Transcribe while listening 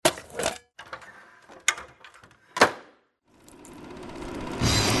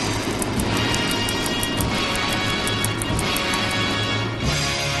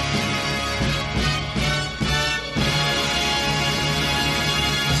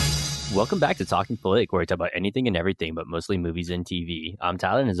Welcome back to Talking Flick, where we talk about anything and everything, but mostly movies and TV. I'm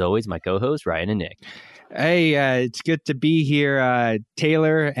Tyler, and as always, my co-hosts, Ryan and Nick. Hey, it's good to be here,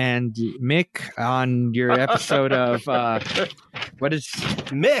 Taylor and Mick, on your episode of what is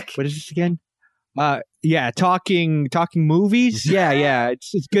Mick? What is this again? Talking movies. Yeah.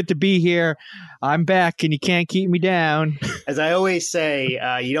 It's good to be here. I'm back, and you can't keep me down. As I always say,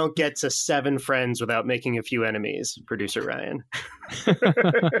 you don't get to 7 friends without making a few enemies, producer Ryan.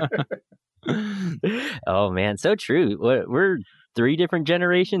 Oh man, so true. We're 3 different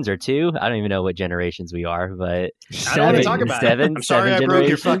generations or 2. I don't even know what generations we are, but I don't want to talk about it. I'm sorry I broke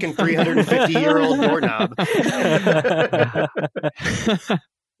your fucking 350-year-old doorknob.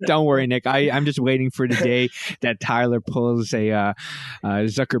 Don't worry, Nick. I'm just waiting for the day that Tyler pulls a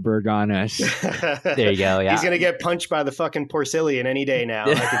Zuckerberg on us. There you go. Yeah, he's gonna get punched by the fucking porcelain any day now.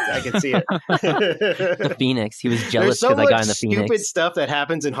 I can see it. The Phoenix. He was jealous because I got in the Phoenix. There's so much stupid stuff that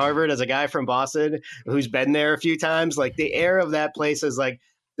happens in Harvard. As a guy from Boston who's been there a few times, like the air of that place is like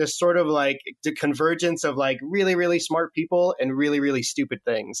this sort of like the convergence of like really, really smart people and really, really stupid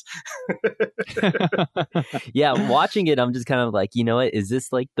things. Yeah, watching it, I'm just kind of like, you know what? Is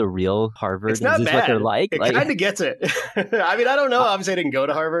this like the real Harvard? It's not is this bad. what they're like? It kind of gets it. I mean, I don't know. Obviously, I didn't go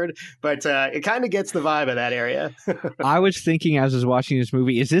to Harvard, but it kind of gets the vibe of that area. I was thinking as I was watching this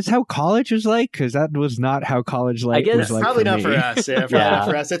movie, is this how college was like? Because that was not how college was like. Probably not me. for us. Yeah, probably not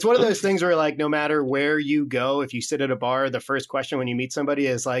for us. It's one of those things where like no matter where you go, if you sit at a bar, the first question when you meet somebody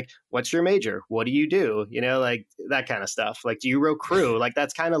is like, what's your major? What do you do? You know, like that kind of stuff. Like, do you row crew? Like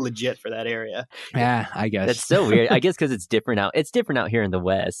that's kind of legit for that area. Yeah, I guess. That's so weird. I guess because it's different out. It's different out here in the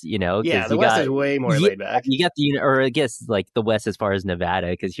West, you know? Yeah, the West is way more laid back. You got or I guess like the West as far as Nevada,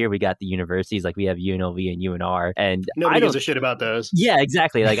 because here we got the universities, like we have UNLV and UNR, and nobody gives a shit about those. Yeah,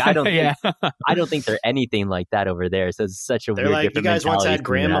 exactly. Like I don't think, I don't think they're anything like that over there. So it's such a they're weird like, you guys once had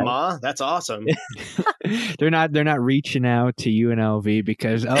grandmama? That's awesome. They're not reaching out to UNLV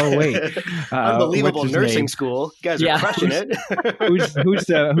because unbelievable nursing school. You guys are crushing it. who's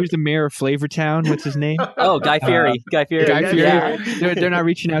the mayor of Flavortown? What's his name? Oh, Guy Fieri. Guy Fieri. Yeah. They're not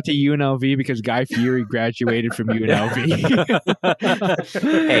reaching out to UNLV because Guy Fieri graduated from UNLV.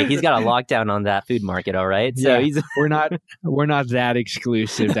 Hey, he's got a lockdown on that food market, all right? So we're not that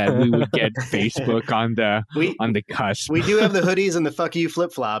exclusive that we would get Facebook on the cusp. We do have the hoodies and the fuck you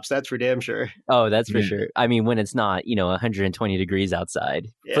flip flops. That's for damn sure. Oh, that's for sure. I mean, when it's not 120 degrees outside,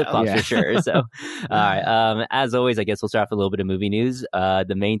 flip flops for sure. So, all right. As always, I guess we'll start with a little bit of movie news.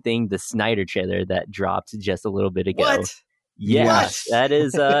 The main thing, the Snyder trailer that dropped just a little bit ago. What? Yes, that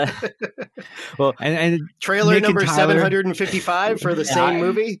is well, and trailer Nick number 755 for the same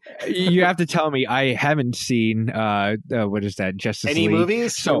movie. You have to tell me. I haven't seen what is that, Justice Any League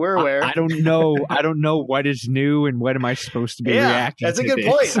movies? So we're aware. I don't know what is new and what am I supposed to be reacting that's to. That's a good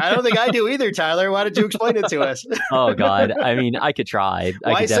point. I don't think I do either, Tyler. Why don't you explain it to us? Oh God, I mean, I could try.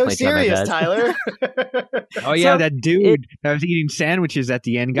 Why so serious, Tyler? Oh yeah, that dude that was eating sandwiches at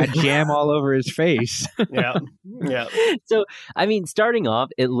the end got jam all over his face. Yeah. So, I mean, starting off,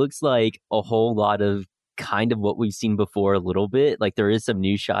 it looks like a whole lot of kind of what we've seen before a little bit. Like there is some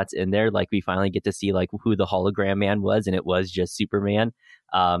new shots in there. Like we finally get to see like who the hologram man was, and it was just Superman.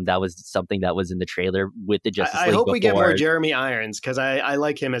 That was something that was in the trailer with the Justice League. I hope before. We get more Jeremy Irons because I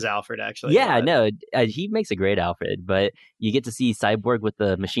like him as Alfred, actually. Yeah, no, he makes a great Alfred, but you get to see Cyborg with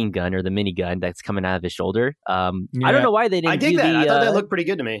the machine gun or the minigun that's coming out of his shoulder. I don't know why they didn't. I dig that. I thought that looked pretty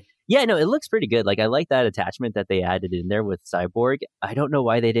good to me. Yeah, no, it looks pretty good. Like I like that attachment that they added in there with Cyborg. I don't know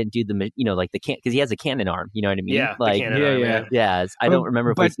why they didn't do the, like the because he has a cannon arm. You know what I mean? Yeah, like yeah. I don't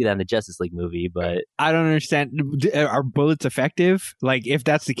remember if we see that in the Justice League movie, but I don't understand. Are bullets effective? Like if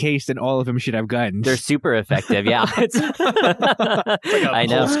that's the case, then all of them should have guns. They're super effective. Yeah, it's like a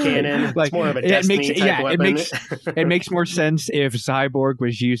pulse cannon. Like, it's more of a Destiny type weapon. It makes more sense if Cyborg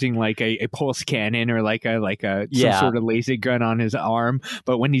was using like a pulse cannon or like a some sort of laser gun on his arm.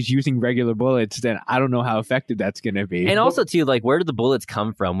 But when he's using regular bullets, then I don't know how effective that's going to be. And also too, like where do the bullets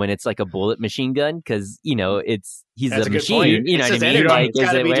come from when it's like a bullet machine gun? Because he's that's a machine. You know what I mean? Energy. Like, it's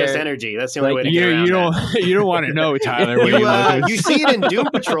got to be just energy. That's the only way to get around you don't want to know, Tyler. You see it in Doom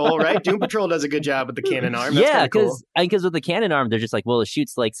Patrol, right? Doom Patrol does a good job with the cannon arm. That's because with the cannon arm, they're just like, well, it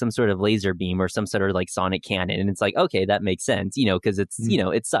shoots like some sort of laser beam or some sort of like sonic cannon, and it's like, okay, that makes sense, because it's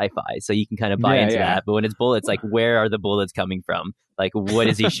it's sci-fi, so you can kind of buy into that. But when it's bullets, like where are the bullets coming from? Like, what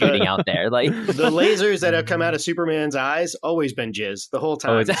is he shooting out there? Like the lasers that have come out of Superman's eyes always been jizz the whole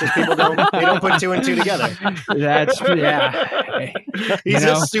time. Oh, It's just people don't put two and two together. That's yeah. He's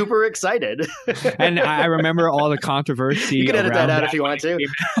just super excited. And I remember all the controversy. You can edit that around out if you want to.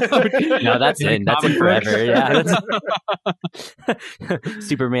 no, that's in. That's in Comic forever. Yeah.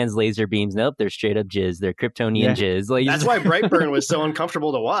 Superman's laser beams. Nope, they're straight up jizz. They're Kryptonian jizz. Like That's why Brightburn was so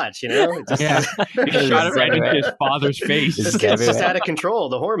uncomfortable to watch. You know, it just, Yeah, he shot it right into his father's face. this kid's just out of control.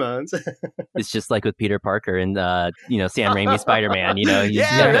 The hormones. it's just like with Peter Parker and Sam Raimi's Spider-Man. You know,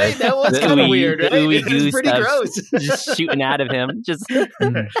 Yeah, right. That was kind of weird. Right? Ooey It was goose pretty stuff gross. just shooting out of him. Just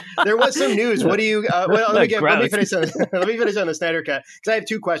There was some news. What do you? Well, let me Gross. finish on the Snyder Cut because I have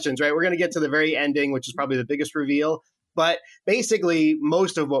two questions. Right, we're going to get to the very ending, which is probably the biggest reveal. But basically,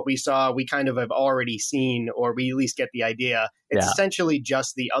 most of what we saw, we kind of have already seen, or we at least get the idea. It's essentially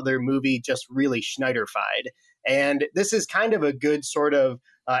just the other movie, just really Schneiderfied. And this is kind of a good sort of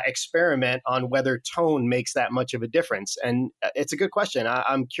experiment on whether tone makes that much of a difference. And it's a good question.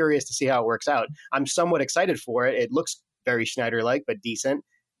 I'm curious to see how it works out. I'm somewhat excited for it. It looks very Schneider-like, but decent.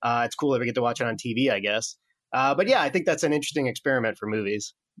 It's cool if we get to watch it on TV, I guess. But yeah, I think that's an interesting experiment for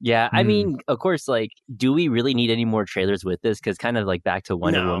movies. Yeah, I mean, of course, like, do we really need any more trailers with this? Because kind of like back to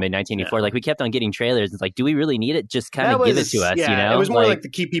Wonder Woman 1984, like we kept on getting trailers. It's like, do we really need it? Just kind of give it to us, you know? It was more like to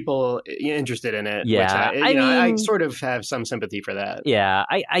keep people interested in it. Yeah, which I sort of have some sympathy for that. Yeah,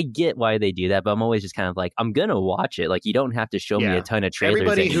 I get why they do that, but I'm always just kind of like, I'm going to watch it. Like, you don't have to show me a ton of trailers.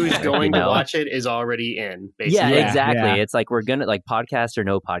 Everybody who's anymore, going to watch it is already in, basically. Yeah, exactly. Yeah. It's like, we're going to, like, podcast or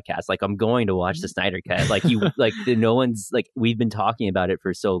no podcast. Like, I'm going to watch the Snyder Cut. Like, no one's, like, we've been talking about it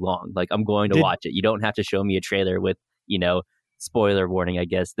for so long. Like, I'm going to watch it. You don't have to show me a trailer with, spoiler warning, I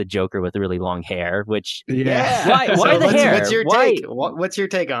guess, the Joker with really long hair, which why so the hair? What's your take? What's your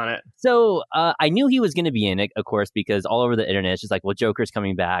take on it? So I knew he was going to be in it, of course, because all over the internet it's just like, well, Joker's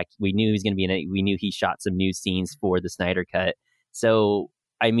coming back. We knew he was going to be in it. We knew he shot some new scenes for the Snyder Cut. So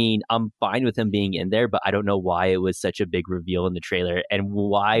I mean, I'm fine with him being in there, but I don't know why it was such a big reveal in the trailer and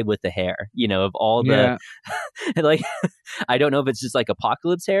why with the hair, of all the, like, I don't know if it's just like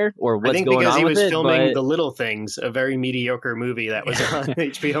Apocalypse hair or what's going on with it. I think because he was filming The Little Things, a very mediocre movie that was on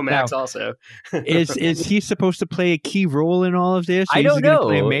HBO Max also. is he supposed to play a key role in all of this? I don't know.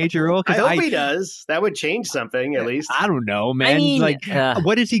 Play a major role? I hope he does. That would change something, at least. I don't know, man. I mean,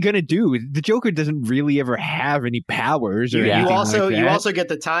 what is he going to do? The Joker doesn't really ever have any powers or anything like that. You also get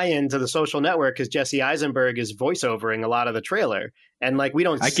the tie-in to The Social Network because Jesse Eisenberg is voiceovering a lot of the trailer. And we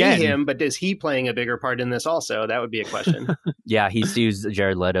don't see him, but is he playing a bigger part in this also? That would be a question. Yeah, he sues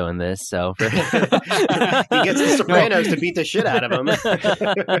Jared Leto in this, so he gets the Sopranos to beat the shit out of him.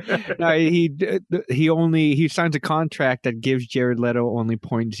 No, he signs a contract that gives Jared Leto only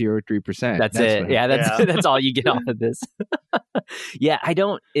 0.03%. That's it. That's all you get off of this. Yeah,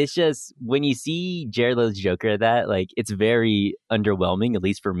 it's just when you see Jared Leto's Joker, it's very underwhelming, at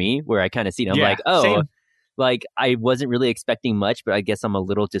least for me, where I kind of see it. I'm like, oh. Same. Like, I wasn't really expecting much, but I guess I'm a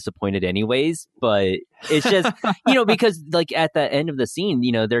little disappointed anyways. But it's just, because at the end of the scene,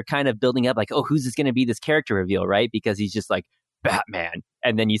 they're kind of building up like, oh, who's this going to be this character reveal, right? Because he's just like Batman.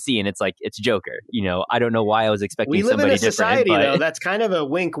 And then you see, and it's like, it's Joker. I don't know why I was expecting somebody different. We live in a society, though, that's kind of a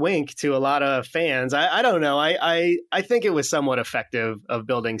wink to a lot of fans. I don't know. I think it was somewhat effective of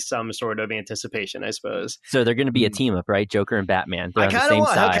building some sort of anticipation, I suppose. So they're going to be a team up, right? Joker and Batman. They're on the same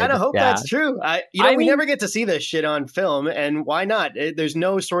side. I kind of hope that's true. We never get to see this shit on film, and why not? There's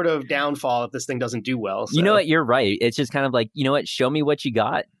no sort of downfall if this thing doesn't do well. So. You know what? You're right. It's just kind of like, you know what? Show me what you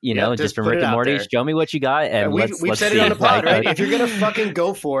got. Just from Rick and Morty. Show me what you got, and we've said it on the pod, right? If you're going to fucking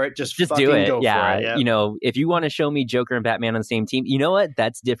go for it, just do it. Go yeah. For it. Yeah. If you want to show me Joker and Batman on the same team, you know what?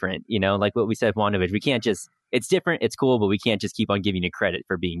 That's different. Like what we said with WandaVision. We can't just, it's different, it's cool, but we can't just keep on giving you credit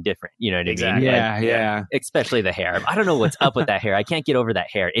for being different. You know what I mean? Yeah. Especially the hair. I don't know what's up with that hair. I can't get over that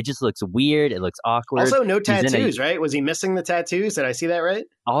hair. It just looks weird. It looks awkward. Also, no tattoos, right? Was he missing the tattoos? Did I see that right?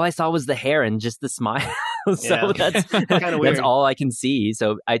 All I saw was the hair and just the smile. So that's kind of weird. That's all I can see.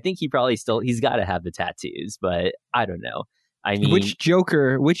 So I think he's got to have the tattoos, but I don't know. I mean, which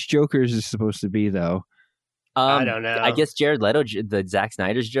Joker is it supposed to be, though? I don't know. I guess Jared Leto, the Zack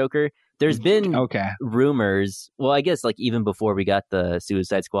Snyder's Joker. There's been rumors. Well, I guess even before we got the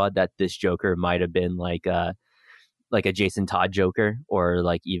Suicide Squad, that this Joker might have been like a Jason Todd Joker or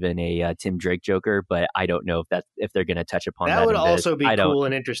even a Tim Drake Joker. But I don't know if they're going to touch upon that. That would also be cool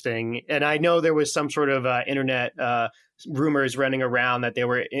and interesting. And I know there was some sort of internet rumors running around that they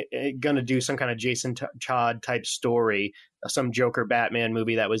were going to do some kind of Jason Todd type story, some Joker Batman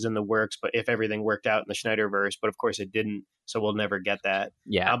movie that was in the works, but if everything worked out in the Snyderverse, but of course it didn't, so we'll never get that.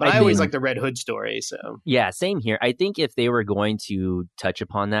 Yeah, but I always like the Red Hood story. So yeah, same here. I think if they were going to touch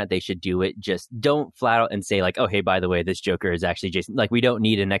upon that, they should do it. Just don't flat out and say like, oh, hey, by the way, this Joker is actually Jason. Like, we don't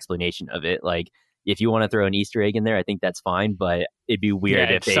need an explanation of it. Like, if you want to throw an Easter egg in there, I think that's fine. But it'd be weird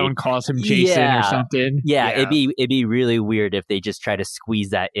if someone calls him Jason or something. Yeah, it'd be really weird if they just try to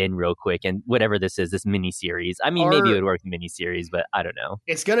squeeze that in real quick. And whatever this mini series. I mean, maybe it would work in mini series, but I don't know.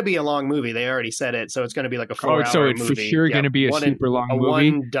 It's going to be a long movie. They already said it, so it's going to be like a 4 hour so it's movie. for sure going to be a super long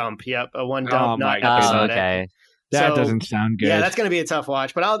movie. One dump. Yep, a one dump. Oh my not episodic. Okay. That doesn't sound good. Yeah, that's going to be a tough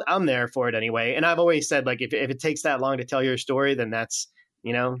watch, but I'm there for it anyway. And I've always said, like, if it takes that long to tell your story, then that's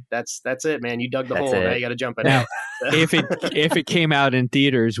it, man. You dug the hole. Now you got to jump in. Now, if it came out in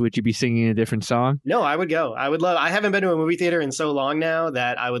theaters, would you be singing a different song? No, I would go. I would love. I haven't been to a movie theater in so long now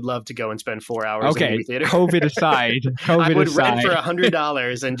that I would love to go and spend 4 hours in a movie theater. COVID aside, I would rent for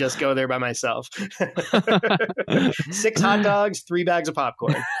 $100 and just go there by myself. 6 hot dogs, 3 bags of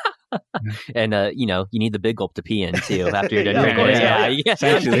popcorn. And you need the big gulp to pee in too after you're done. Of course, yeah.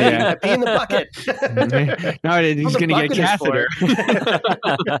 Pee in the bucket. No, he's going to get a catheter.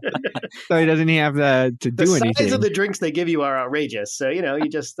 So he doesn't have to do anything. The size of the drinks they give you are outrageous. So you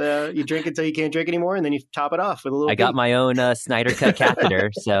just you drink until you can't drink anymore, and then you top it off with a little. I got my own Snyder Cut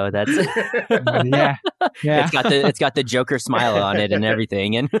catheter, so that's yeah. It's got the Joker smile on it and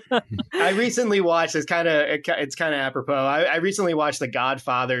everything. And I recently watched. It's kind of apropos. I recently watched The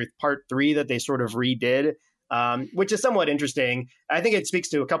Godfather Part 3 that they sort of redid, which is somewhat interesting. I think it speaks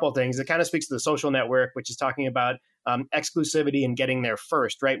to a couple of things. It kind of speaks to The Social Network, which is talking about exclusivity and getting there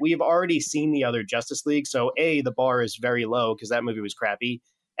first, right? We've already seen the other Justice League. So A, the bar is very low because that movie was crappy.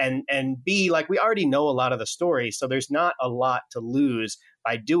 And B, like, we already know a lot of the story. So there's not a lot to lose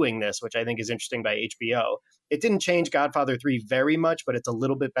by doing this, which I think is interesting by HBO. It didn't change Godfather 3 very much, but it's a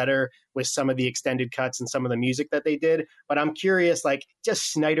little bit better with some of the extended cuts and some of the music that they did. But I'm curious, like,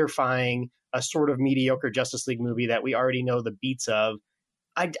 just Snyderfying a sort of mediocre Justice League movie that we already know the beats of.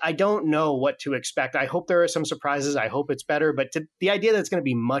 I don't know what to expect. I hope there are some surprises. I hope it's better. But the idea that it's going to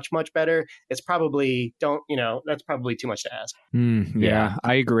be much, much better, it's probably that's probably too much to ask. Yeah,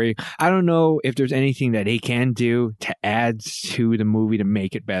 I agree. I don't know if there's anything that they can do to add to the movie to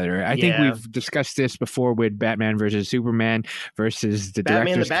make it better. I think we've discussed this before with Batman versus Superman versus the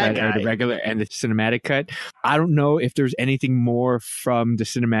director's cut or the regular and the cinematic cut. I don't know if there's anything more from the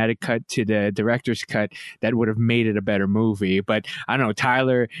cinematic cut to the director's cut that would have made it a better movie. But I don't know,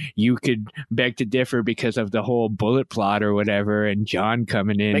 Tyler, you could beg to differ because of the whole bullet plot or whatever, and John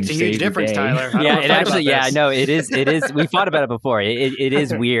coming in makes a huge difference, Tyler. It is. We thought about it before. It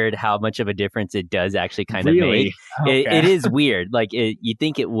is weird how much of a difference it does actually kind of make. Okay. It is weird. Like, you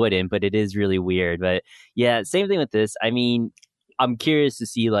think it wouldn't, but it is really weird. But yeah, same thing with this. I mean, I'm curious to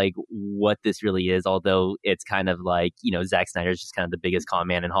see like what this really is, although it's kind of like, Zack Snyder's just kind of the biggest con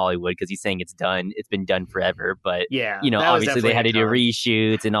man in Hollywood because he's saying it's done. It's been done forever. But, obviously they had to do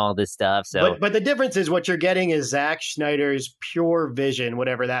reshoots and all this stuff. So, but the difference is what you're getting is Zack Snyder's pure vision,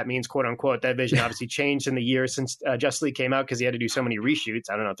 whatever that means, quote unquote. That vision obviously changed in the years since Justice League came out because he had to do so many reshoots.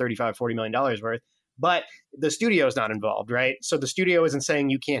 I don't know, $35-40 million worth. But the studio is not involved, right? So the studio isn't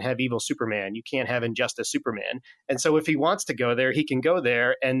saying you can't have evil Superman, you can't have Injustice Superman. And so if he wants to go there, he can go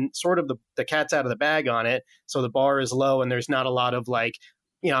there, and sort of the cat's out of the bag on it. So the bar is low and there's not a lot of like,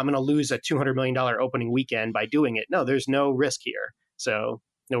 I'm going to lose a $200 million opening weekend by doing it. No, there's no risk here. So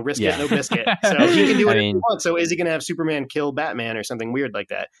no risk it, no biscuit. So he can do whatever he wants. So is he going to have Superman kill Batman or something weird like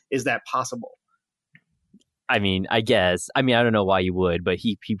that? Is that possible? I mean, I guess. I mean, I don't know why you would, but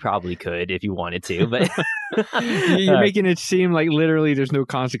he probably could if you wanted to. But you're making it seem like literally there's no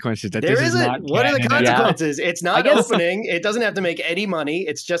consequences. That there isn't. What are the consequences? Yeah. It's not opening. It doesn't have to make any money.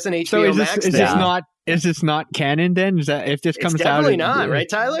 It's just an HBO Max thing. Is this not canon then? Is that if this comes out? Definitely not, right,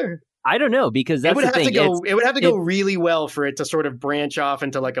 Tyler? I don't know, because that's the thing. It would have to go really well for it to sort of branch off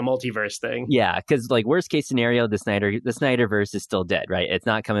into like a multiverse thing. Yeah, because like worst case scenario, the Snyderverse is still dead, right? It's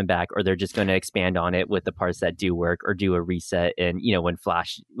not coming back, or they're just going to expand on it with the parts that do work, or do a reset and with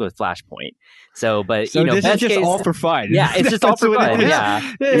Flashpoint. So this is just all for fun. Yeah, it's just all for fun. Yeah,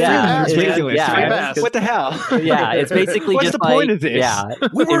 it's ridiculous. Yeah. What the hell? Yeah, it's basically what's just the point of this? Yeah,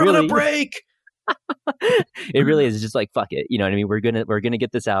 we were on a break. It really is just like, fuck it, you know what I mean? We're gonna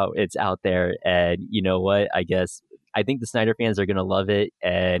get this out. It's out there, and you know what? I think the Snyder fans are gonna love it,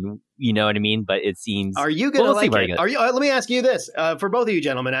 and you know what I mean. But it seems, are you gonna like it? Are you? Let me ask you this for both of you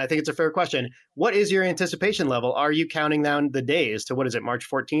gentlemen. I think it's a fair question. What is your anticipation level? Are you counting down the days to what is it, March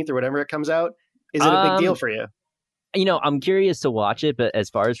 14th or whatever it comes out? Is it a big deal for you? I'm curious to watch it, but as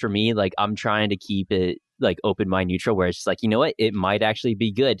far as for me, like I'm trying to keep it like open mind neutral, where it's just like, you know what, it might actually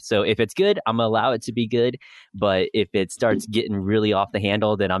be good. So if it's good, I'm gonna allow it to be good. But if it starts getting really off the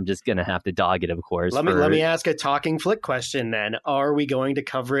handle, then I'm just gonna have to dog it, of course. Let me ask a talking flick question then. Are we going to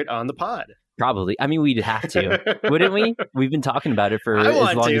cover it on the pod? Probably. I mean, we'd have to, wouldn't we? We've been talking about it for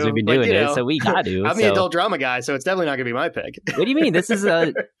as long as we've been doing it, so we got to. I'm the adult drama guy, so it's definitely not going to be my pick. What do you mean? This is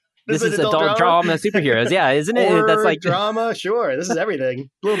adult drama superheroes, yeah, isn't it? Or that's like drama, sure. This is everything.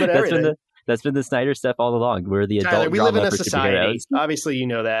 A little bit of everything. That's been the Snyder stuff all along. We're the adult Tyler, we drama live in a for society. superheroes. Obviously, you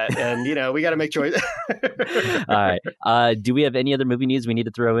know that, and we got to make choices. All right. Do we have any other movie news we need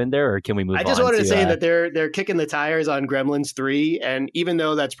to throw in there, or can we move on? I just wanted to say that they're kicking the tires on Gremlins 3, and even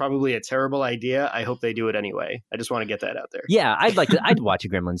though that's probably a terrible idea, I hope they do it anyway. I just want to get that out there. Yeah, I'd watch a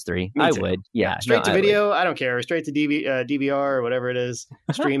Gremlins 3. I would. Yeah, straight to video. I don't care. Straight to DVR or whatever it is.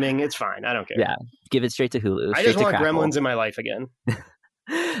 Streaming. It's fine. I don't care. Yeah, give it straight to Hulu. I just want Gremlins in my life again.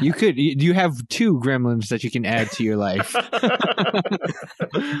 You have 2 Gremlins that you can add to your life.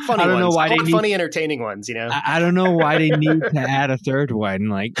 Funny ones. Funny, entertaining ones, I don't know why they need to add a third one.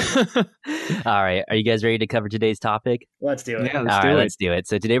 Like, all right, are you guys ready to cover today's topic? Let's do it. Yeah, let's do it.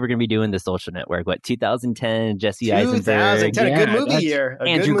 So today we're going to be doing The Social Network. 2010, Jesse Eisenberg. 2010, a good movie year.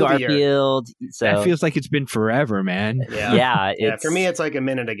 Andrew Garfield. So that feels like it's been forever, man. Yeah. For me, it's like a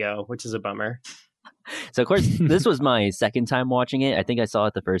minute ago, which is a bummer. So, of course, this was my second time watching it. I think I saw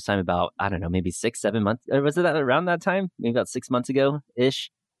it the first time about, I don't know, maybe 6-7 months. Or was it around that time? Maybe about 6 months ago-ish?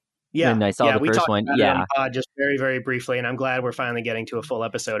 Yeah. And I saw the first one. Yeah. Just very, very briefly, and I'm glad we're finally getting to a full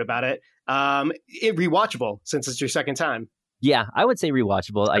episode about it. Rewatchable, since it's your second time. Yeah, I would say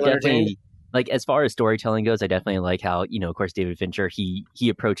rewatchable. I definitely... Like, as far as storytelling goes, I definitely like how, of course, David Fincher, he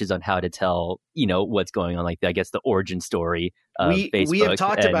approaches on how to tell, what's going on, like, I guess, the origin story of Facebook. We have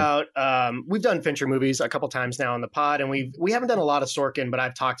talked about, we've done Fincher movies a couple times now on the pod, and we haven't done a lot of Sorkin, but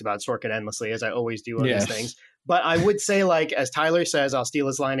I've talked about Sorkin endlessly, as I always do on these things. But I would say, like, as Tyler says, I'll steal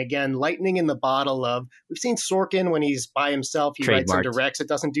his line again, lightning in the bottle of, we've seen Sorkin when he's by himself, he writes and directs, it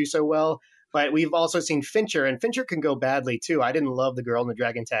doesn't do so well. But we've also seen Fincher, and Fincher can go badly, too. I didn't love The Girl in the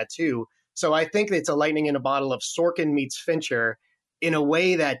Dragon Tattoo. So I think it's a lightning in a bottle of Sorkin meets Fincher in a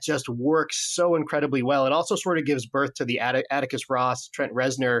way that just works so incredibly well. It also sort of gives birth to the Atticus Ross, Trent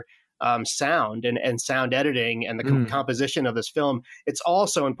Reznor sound and sound editing and the composition of this film. It's all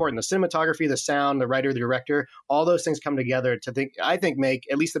so important. The cinematography, the sound, the writer, the director, all those things come together to make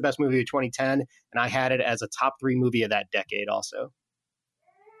at least the best movie of 2010. And I had it as a top 3 movie of that decade also.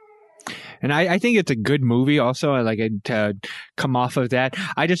 And I think it's a good movie also. I like it to come off of that.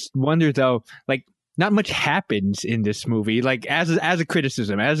 I just wonder though, like, not much happens in this movie. Like as a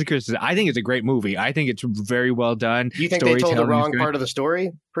criticism, I think it's a great movie. I think it's very well done. Do you think they told the wrong part of the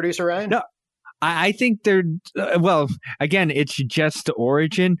story, producer Ryan? No, I think they're, well, again, it's just the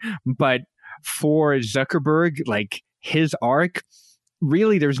origin, but for Zuckerberg, like his arc,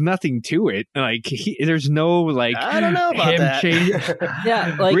 really, there's nothing to it. Like, there's no, like, I don't know about that. Change.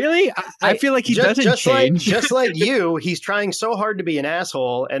 Yeah, like, really? I feel like he doesn't change. Just like you, he's trying so hard to be an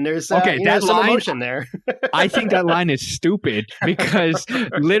asshole, and there's some emotion there. I think that line is stupid because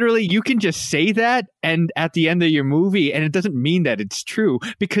literally you can just say that and at the end of your movie, and it doesn't mean that it's true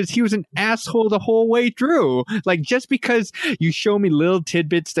because he was an asshole the whole way through. Like, just because you show me little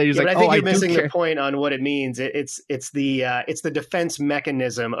tidbits that he's like, I think you're missing the point on what it means. It's the defense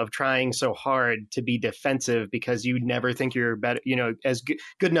mechanism of trying so hard to be defensive because you never think you're better, as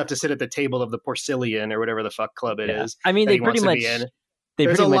good enough to sit at the table of the Porcellian or whatever the fuck club it is. I mean, they pretty much.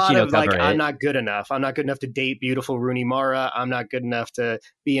 There's a lot of like, I'm not good enough. I'm not good enough to date beautiful Rooney Mara. I'm not good enough to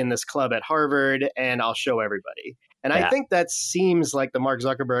be in this club at Harvard, and I'll show everybody. And I think that seems like the Mark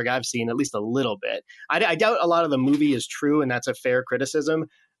Zuckerberg I've seen, at least a little bit. I doubt a lot of the movie is true, and that's a fair criticism.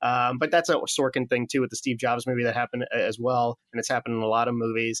 But that's a Sorkin thing, too, with the Steve Jobs movie that happened as well. And it's happened in a lot of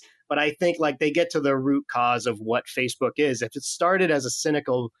movies. But I think like they get to the root cause of what Facebook is. If it started as a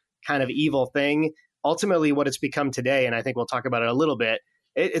cynical kind of evil thing, ultimately what it's become today, and I think we'll talk about it a little bit,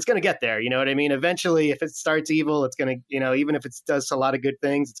 it's going to get there. You know what I mean? Eventually, if it starts evil, it's going to, even if it does a lot of good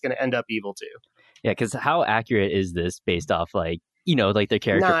things, it's going to end up evil, too. Yeah, because how accurate is this based off like their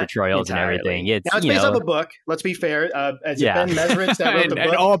character portrayals and everything? It's based off a book. Let's be fair. Ben Mesrich that wrote the book.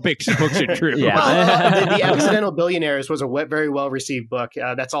 And all books are true. Yeah. The Accidental Billionaires was a very well received book.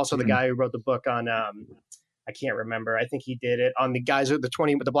 That's also the guy who wrote the book on. I can't remember. I think he did it on the guys with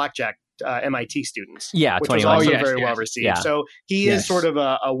the blackjack MIT students. Yeah, which was also very well received. Yeah. So he is sort of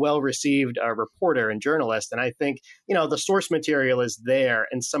a well received reporter and journalist, and I think the source material is there,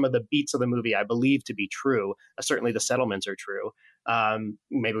 and some of the beats of the movie I believe to be true. Certainly, the settlements are true.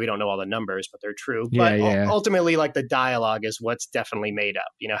 Maybe we don't know all the numbers, but they're true. Yeah, But yeah. ultimately, like the dialogue is what's definitely made up.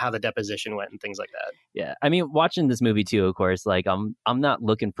 You know, how the deposition went and things like that. Yeah, I mean, watching this movie too, of course, like I'm not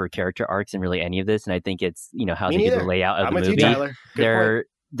looking for character arcs in really any of this, and I think it's how Me they do the neither. layout of I'm the with movie. you, Tyler. Good point.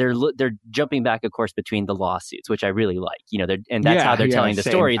 They're jumping back, of course, between the lawsuits, which I really like. And that's Yeah, how they're yeah, telling the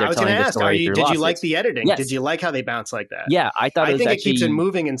same. story. I They're was telling going to the ask, story through did you like lawsuits. the editing? Yes. Did you like how they bounce like that? Yeah, I thought I it was think actually it keeps it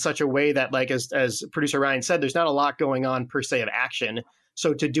moving in such a way that, like, as producer Ryan said, there's not a lot going on per se of action.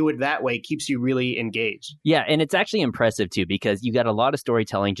 So to do it that way keeps you really engaged. Yeah, and it's actually impressive too because you got a lot of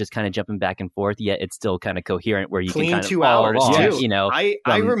storytelling just kind of jumping back and forth, yet it's still kind of coherent where you Clean can kind of 2 follow hours along, too.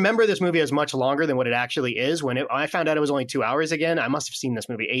 I remember this movie as much longer than what it actually is. When I found out it was only 2 hours again, I must have seen this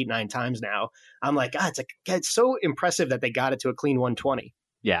movie 8-9 times now. I'm like, God, it's so impressive that they got it to a clean 120.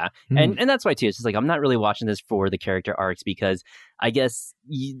 Yeah, and that's why too. It's just like I'm not really watching this for the character arcs because I guess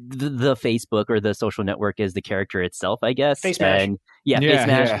the Facebook or the social network is the character itself. I guess Face Smash. And Face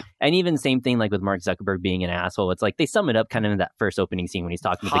Smash, yeah. and even same thing like with Mark Zuckerberg being an asshole. It's like they sum it up kind of in that first opening scene when he's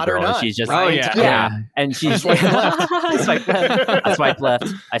talking to Hot the or girl, and not. she's just Ryan Tyler. yeah, and she's Swipe left. I swipe left. I swipe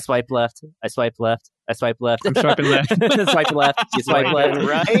left. I swipe left. I swipe left. I swipe left. I'm swiping left. Swipe left. You swipe left.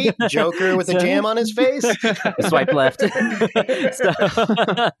 Right? Joker with a jam on his face. Swipe left.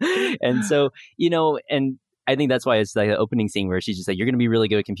 So, and I think that's why it's like the opening scene where she's just like, you're going to be really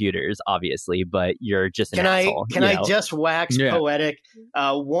good at computers, obviously, but you're just an asshole. Can I just wax poetic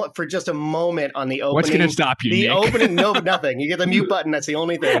for just a moment on the opening? What's going to stop you, The Nick? opening, no, nothing. You get the mute button. That's the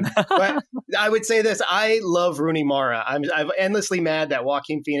only thing. But I would say this. I love Rooney Mara. I'm endlessly mad that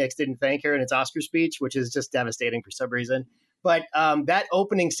Joaquin Phoenix didn't thank her in its Oscar speech, which is just devastating for some reason. But that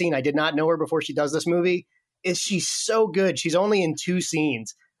opening scene, I did not know her before she does this movie. She's so good. She's only in 2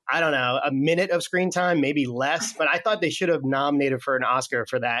 scenes. I don't know, a minute of screen time, maybe less, but I thought they should have nominated for an Oscar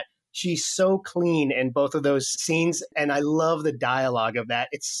for that. She's so clean in both of those scenes, and I love the dialogue of that.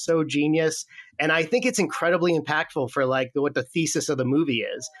 It's so genius, and I think it's incredibly impactful for like what the thesis of the movie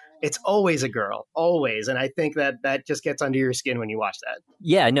is. It's always a girl, always, and I think that just gets under your skin when you watch that.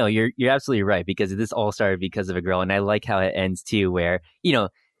 Yeah, no, you're absolutely right because this all started because of a girl, and I like how it ends too, where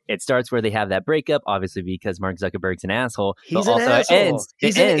it starts where they have that breakup, obviously because Mark Zuckerberg's an asshole. He's but an also asshole.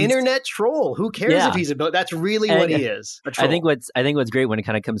 He's an ends, internet troll. Who cares if he's a bill? That's really what he is. A troll. I think what's great when it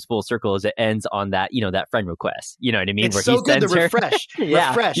kind of comes full circle is it ends on that that friend request. You know what I mean? It's where so he good. sends The her. refresh,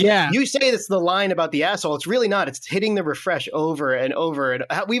 refresh. Yeah. You say it's the line about the asshole. It's really not. It's hitting the refresh over and over, and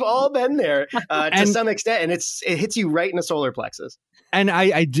we've all been there to some extent, and it hits you right in the solar plexus. And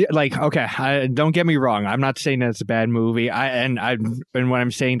I like, okay, don't get me wrong. I'm not saying that it's a bad movie. And when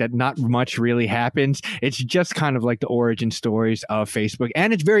I'm saying that not much really happens, it's just kind of like the origin stories of Facebook.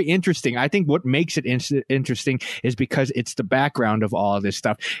 And it's very interesting. I think what makes it interesting is because it's the background of all of this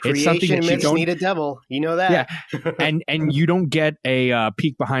stuff. It's something Creation that you myths don't need a devil. You know that. Yeah. and you don't get a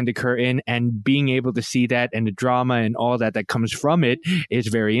peek behind the curtain, and being able to see that and the drama and all that comes from it is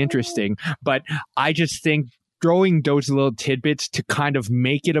very interesting. But I just think throwing those little tidbits to kind of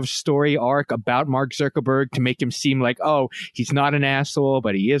make it a story arc about Mark Zuckerberg to make him seem like, oh, he's not an asshole,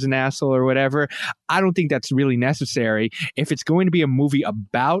 but he is an asshole or whatever. I don't think that's really necessary. If it's going to be a movie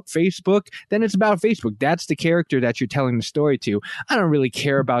about Facebook, then it's about Facebook. That's the character that you're telling the story to. I don't really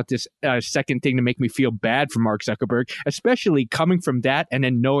care about this second thing to make me feel bad for Mark Zuckerberg, especially coming from that and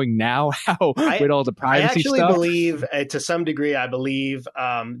then knowing now how with all the privacy stuff. I actually believe, to some degree,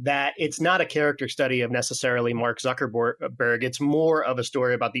 that it's not a character study of necessarily Mark Zuckerberg. It's more of a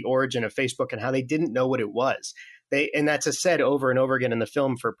story about the origin of Facebook and how they didn't know what it was. And that's said over and over again in the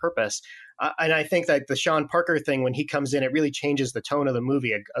film for purpose. And I think that the Sean Parker thing, when he comes in, it really changes the tone of the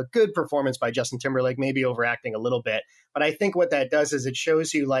movie. A good performance by Justin Timberlake, maybe overacting a little bit. But I think what that does is it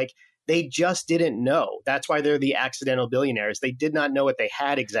shows you like they just didn't know. That's why they're the accidental billionaires. They did not know what they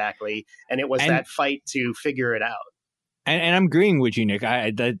had exactly. And it was that fight to figure it out. And I'm agreeing with you, Nick.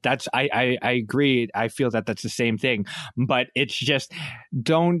 I agree. I feel that that's the same thing, but it's just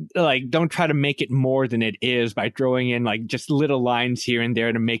don't try to make it more than it is by throwing in like just little lines here and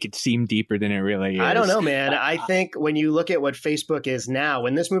there to make it seem deeper than it really is. I don't know, man. I think when you look at what Facebook is now,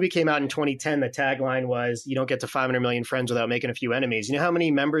 when this movie came out in 2010, the tagline was, you don't get to 500 million friends without making a few enemies. You know how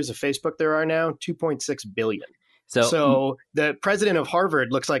many members of Facebook there are now? 2.6 billion. So the president of Harvard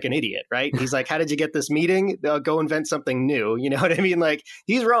looks like an idiot, right? He's like, how did you get this meeting? They'll go invent something new. You know what I mean? Like,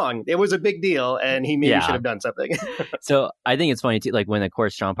 he's wrong. It was a big deal, and he maybe should have done something. So I think it's funny, too, like when, of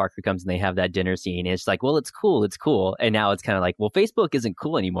course, Sean Parker comes and they have that dinner scene, it's like, well, it's cool. And now it's kind of like, well, Facebook isn't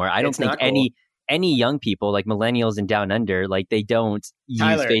cool anymore. I don't think any young people, like millennials and down under, like they don't use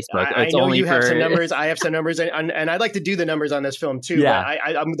Facebook. I know you have some numbers. I have some numbers, and I'd like to do the numbers on this film too. Yeah.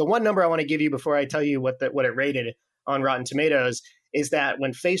 But the one number I want to give you before I tell you what it rated. on Rotten Tomatoes is that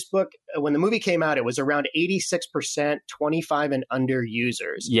when the movie came out, it was around 86% 25 and under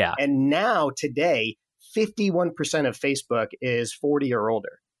users. Yeah. And now today, 51% of Facebook is 40 or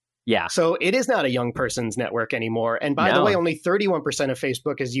older. Yeah. So it is not a young person's network anymore. And by the way, only 31% of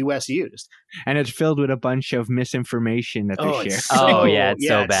Facebook is US used. And it's filled with a bunch of misinformation that they share. It's so bad.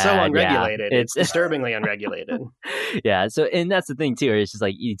 It's so unregulated. Yeah. It's disturbingly unregulated. Yeah. So, and that's the thing too. It's just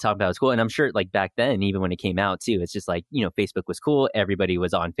like you talk about it's cool. And I'm sure like back then, even when it came out too, it's just like, Facebook was cool. Everybody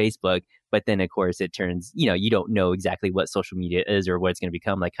was on Facebook. But then of course it turns, you don't know exactly what social media is or what it's going to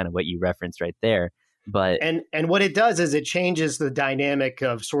become, like kind of what you referenced right there. But and what it does is it changes the dynamic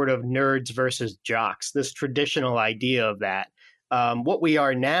of sort of nerds versus jocks, this traditional idea of that. What we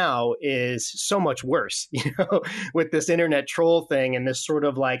are now is so much worse, with this internet troll thing and this sort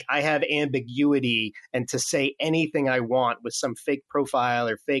of like, I have ambiguity and to say anything I want with some fake profile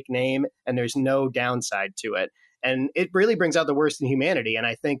or fake name, and there's no downside to it. And it really brings out the worst in humanity. And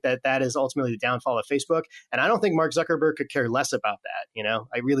I think that is ultimately the downfall of Facebook. And I don't think Mark Zuckerberg could care less about that.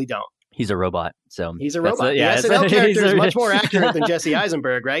 I really don't. He's a robot. So he's a robot. The SNL character is much more accurate than Jesse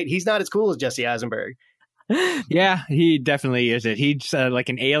Eisenberg, right? He's not as cool as Jesse Eisenberg. Yeah, he definitely is. He's like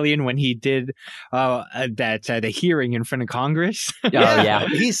an alien when he did the hearing in front of Congress. Yeah.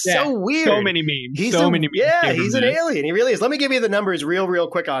 He's so weird. So many memes. He's an alien. He really is. Let me give you the numbers real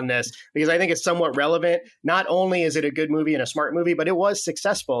quick on this, because I think it's somewhat relevant. Not only is it a good movie and a smart movie, but it was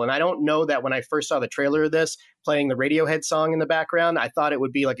successful. And I don't know that when I first saw the trailer of this, playing the Radiohead song in the background, I thought it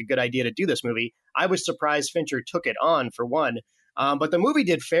would be like a good idea to do this movie. I was surprised Fincher took it on, for one. But the movie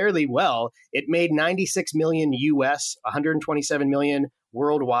did fairly well. It made 96 million US, 127 million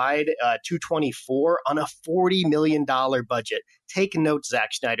worldwide, 224 on a $40 million budget. Take note, Zack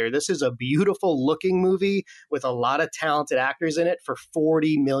Snyder. This is a beautiful looking movie with a lot of talented actors in it for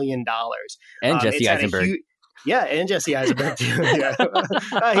 $40 million. And Jesse Eisenberg. And Jesse Eisenberg too.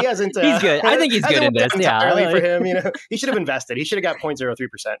 He hasn't. He's good. I think he's good in this. Entirely for him, he should have invested. He should have got 0.03%,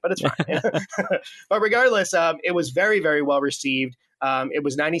 but it's fine. But regardless, it was very, very well received. It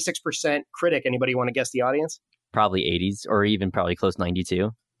was 96% critic. Anybody want to guess the audience? Probably 80s, or even probably close 92.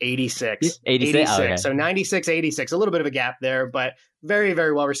 86. 86. Oh, okay. So 96, 86. A little bit of a gap there, but very,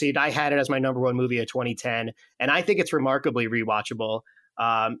 very well received. I had it as my number one movie of 2010, and I think it's remarkably rewatchable.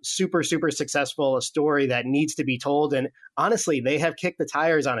 Super, super successful, a story that needs to be told. And honestly, they have kicked the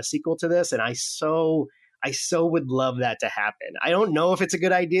tires on a sequel to this. And I so would love that to happen. I don't know if it's a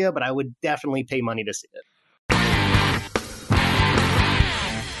good idea, but I would definitely pay money to see it.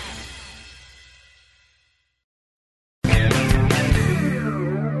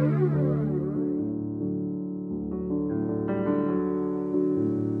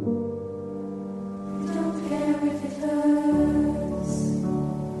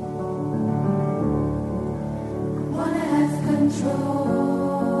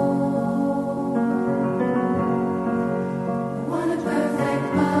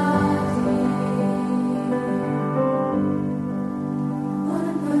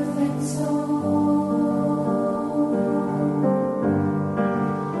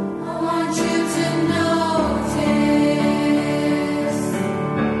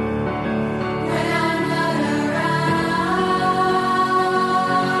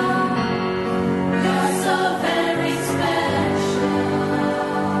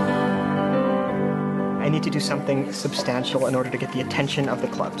 Something substantial in order to get the attention of the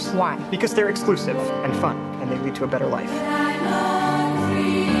clubs. Why? Because they're exclusive and fun, and they lead to a better life.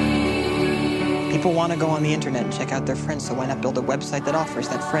 People want to go on the internet and check out their friends, so why not build a website that offers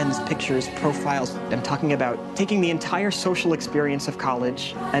that? Friends, pictures, profiles. I'm talking about taking the entire social experience of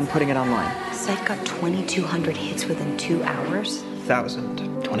college and putting it online. The site got 2,200 hits within 2 hours.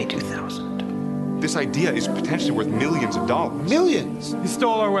 22,000. This idea is potentially worth millions of dollars. Millions? You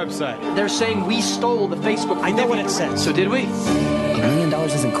stole our website. They're saying we stole the Facebook. I know what it says. So did we? $1 million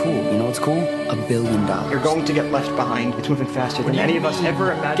isn't cool. You know what's cool? $1 billion. You're going to get left behind. It's moving faster than any of us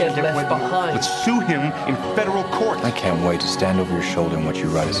ever imagined it would. Let's sue him in federal court. I can't wait to stand over your shoulder and watch you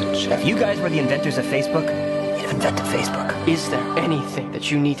write as a check. If you guys were the inventors of Facebook, you'd invented Facebook. Is there anything that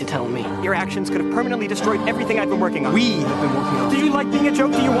you need to tell me? Your actions could have permanently destroyed everything I've been working on. We have been working on. Do you like being a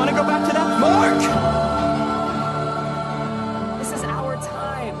joke? Do you want to go back to that? Mark!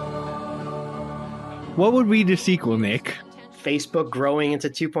 What would be the sequel, Nick? Facebook growing into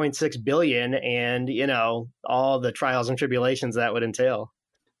 2.6 billion and, all the trials and tribulations that would entail.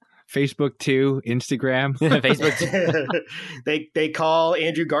 Facebook 2, Instagram. Facebook 2. They call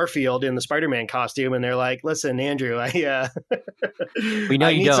Andrew Garfield in the Spider-Man costume, and they're like, "Listen, Andrew, we know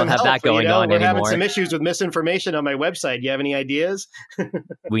you don't have that going on We're anymore. having some issues with misinformation on my website. Do you have any ideas?"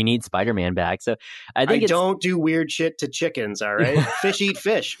 We need Spider-Man back. So I don't do weird shit to chickens. All right, fish eat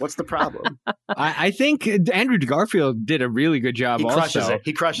fish. What's the problem? I think Andrew Garfield did a really good job. He crushes also. it.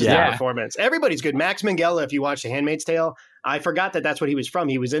 He crushes the performance. Everybody's good. Max Minghella, if you watch The Handmaid's Tale, I forgot that's what he was from.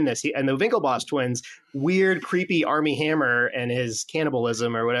 He was in this. And the Winklevoss twins, weird, creepy Armie Hammer and his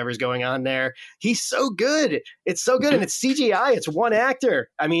cannibalism or whatever's going on there. He's so good. It's so good. And it's CGI. It's one actor.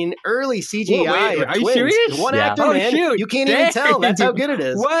 I mean, early CGI. Wait, are you twins. serious? One actor, man. Shoot. You can't even tell. That's how good it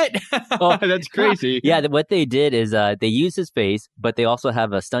is. What? That's crazy. Yeah, what they did is they use his face, but they also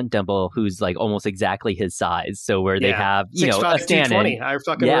have a stunt double who's like almost exactly his size. So where they have, a stand-in. Our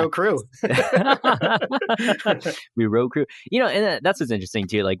fucking row crew. We row crew. And that's what's interesting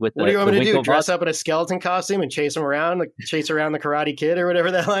too. Like with what do you want me to do? Dress up in a skeleton costume and chase him around, like chase around the Karate Kid or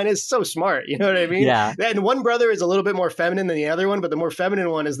whatever that line is. So smart. You know what I mean? Yeah. And one brother is a little bit more feminine than the other one, but the more feminine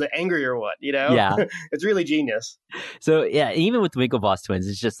one is the angrier one. Yeah. It's really genius. So yeah, even with the Winklevoss twins,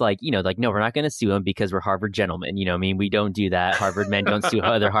 it's just like, no, we're not going to sue them because we're Harvard gentlemen. We don't do that. Harvard men don't sue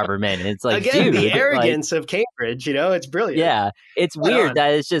other Harvard men. And it's like, again, dude, the arrogance of Cambridge. It's brilliant. Yeah, it's weird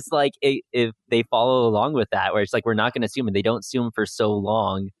that it's just like if they follow along with that, where it's like we're not going to sue them, and they don't sue them for so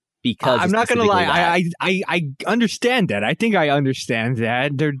long because I'm not going to lie. I understand that. I think I understand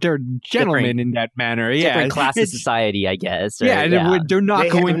that they're gentlemen in that manner. Different class of society, I guess. Or, they're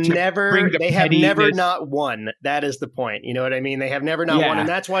not going to bring the They have never not won. That is the point. You know what I mean? They have never not won, and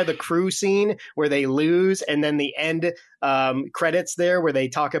that's why the crew scene where they lose, and then the end credits there where they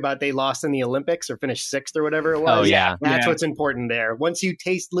talk about they lost in the Olympics or finished sixth or whatever it was. Oh yeah, that's what's important there. Once you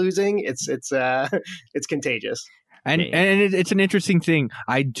taste losing, it's contagious. And it's an interesting thing.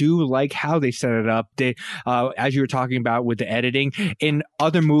 I do like how they set it up. They, as you were talking about with the editing, in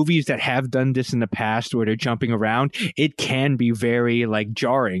other movies that have done this in the past where they're jumping around, it can be very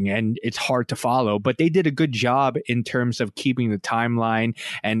jarring and it's hard to follow. But they did a good job in terms of keeping the timeline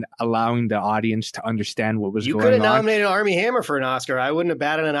and allowing the audience to understand what was going on. You could have nominated Armie Hammer for an Oscar. I wouldn't have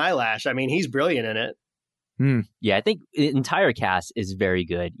batted an eyelash. I mean, he's brilliant in it. Yeah, I think the entire cast is very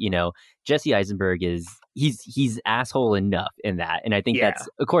good. Jesse Eisenberg he's asshole enough in that, and I think that's,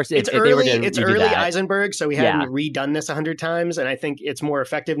 of course, it's early Eisenberg, so we hadn't redone this 100 times, and I think it's more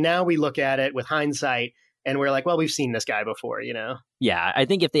effective now. We look at it with hindsight, and we're like, well, we've seen this guy before, Yeah, I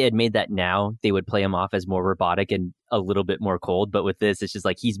think if they had made that now, they would play him off as more robotic and a little bit more cold. But with this, it's just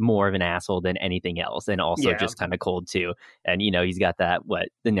like he's more of an asshole than anything else, and also just kind of cold too. And he's got that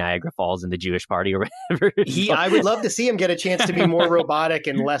the Niagara Falls and the Jewish party or whatever. I would love to see him get a chance to be more robotic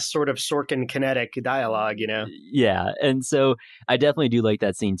and less sort of Sorkin kinetic dialogue. Yeah, and so I definitely do like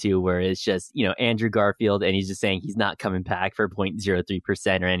that scene too, where it's just Andrew Garfield, and he's just saying he's not coming back for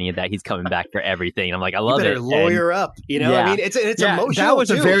 0.03% or any of that. He's coming back for everything. And I'm like, I love it. Lawyer up. I mean, it's emotional. That was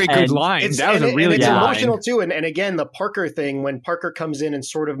too. a very good line. That was a really good line. It's emotional too. And again, the Parker thing, when Parker comes in and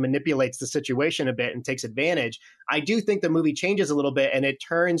sort of manipulates the situation a bit and takes advantage, I do think the movie changes a little bit, and it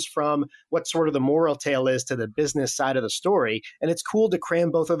turns from what sort of the moral tale is to the business side of the story. And it's cool to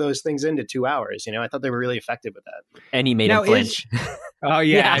cram both of those things into 2 hours. I thought they were really effective with that. And he made him flinch. Oh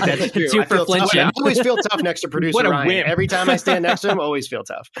yeah, that's true. Super flinching. I always feel tough next to producer Ryan. Whim. Every time I stand next to him, always feel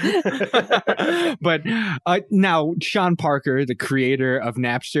tough. But now, Sean Parker, the creator of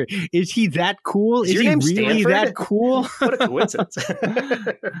Napster, is he that cool? Is he really Stanford? that cool? What a coincidence.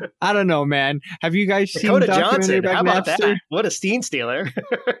 I don't know, man. Have you guys seen Dakota documentary Johnson? about How about Napster? that? What a scene stealer.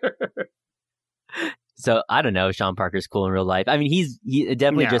 So I don't know. Sean Parker's cool in real life. I mean, he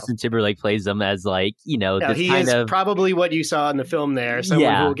definitely Justin Timberlake plays him as this he kind is of probably what you saw in the film there.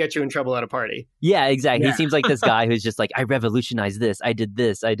 Someone who will get you in trouble at a party. Yeah, exactly. Yeah. He seems like this guy who's just like, I revolutionized this, I did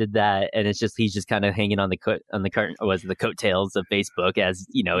that, and it's just he's just kind of hanging on the coattails of Facebook as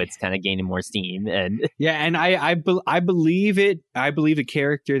it's kind of gaining more steam. And and I believe it. I believe the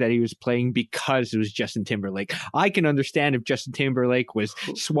character that he was playing because it was Justin Timberlake. I can understand if Justin Timberlake was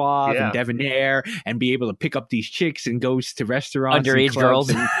suave and debonair and be able to pick up these chicks and goes to restaurants, underage girls.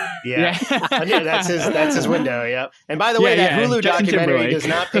 And, that's his window. Yeah. And by the way, that Hulu documentary does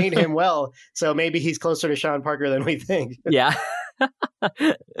not paint him well. So maybe he's closer to Sean Parker than we think. Yeah.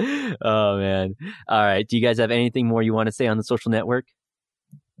 Oh man. All right. Do you guys have anything more you want to say on The Social Network?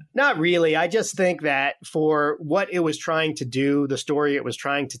 Not really. I just think that for what it was trying to do, the story it was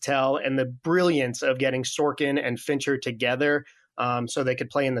trying to tell, and the brilliance of getting Sorkin and Fincher together so they could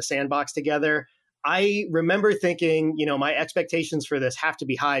play in the sandbox together, I remember thinking, my expectations for this have to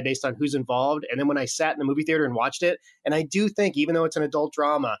be high based on who's involved. And then when I sat in the movie theater and watched it, and I do think, even though it's an adult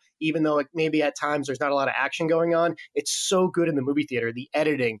drama, even though maybe at times there's not a lot of action going on, it's so good in the movie theater. The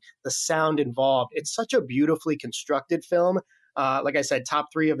editing, the sound involved. It's such a beautifully constructed film. Like I said, top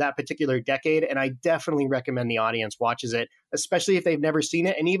 3 of that particular decade. And I definitely recommend the audience watches it, especially if they've never seen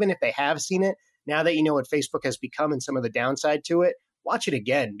it. And even if they have seen it, now that you know what Facebook has become and some of the downside to it, watch it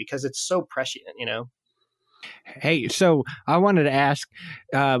again because it's so prescient, Hey, so I wanted to ask,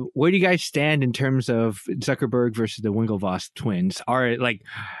 where do you guys stand in terms of Zuckerberg versus the Winklevoss twins? I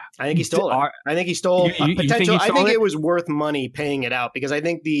think he stole it. I think he stole potential. I think it was worth money paying it out because I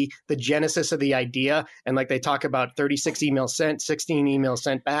think the genesis of the idea, and like they talk about 36 emails sent, 16 emails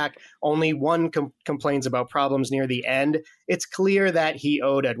sent back, only one complains about problems near the end. It's clear that he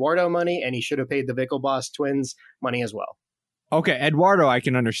owed Eduardo money and he should have paid the Winklevoss twins money as well. Okay, Eduardo, I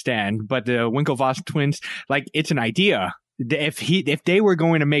can understand, but the Winklevoss twins, it's an idea. If they were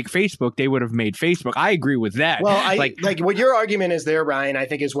going to make Facebook, they would have made Facebook. I agree with that. Well, what your argument is there, Ryan, I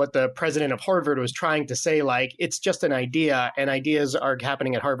think is what the president of Harvard was trying to say. It's just an idea, and ideas are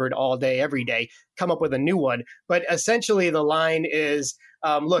happening at Harvard all day, every day. Come up with a new one. But essentially, the line is,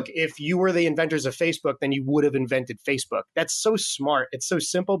 look, if you were the inventors of Facebook, then you would have invented Facebook. That's so smart. It's so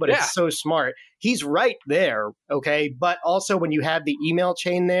simple, but it's so smart. He's right there, okay? But also when you have the email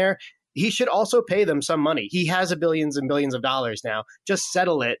chain there, he should also pay them some money. He has billions and billions of dollars now. Just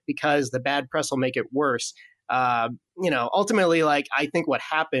settle it because the bad press will make it worse. Ultimately, I think what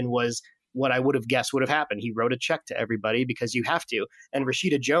happened was what I would have guessed would have happened. He wrote a check to everybody because you have to. And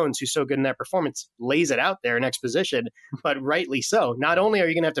Rashida Jones, who's so good in that performance, lays it out there in exposition, but rightly so. Not only are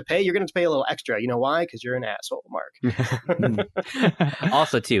you going to have to pay, you're going to pay a little extra. You know why? Because you're an asshole, Mark.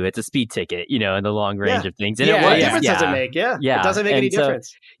 Also, too, it's a speed ticket, in the long range of things. And what difference does it make? Yeah. It doesn't make any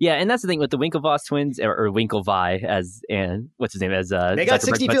difference. Yeah, and that's the thing with the Winklevoss twins, or Winklevi, what's his name? They got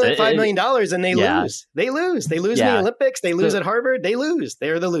 $65 million and they lose. They lose. They lose in the Olympics. They lose at Harvard. They lose.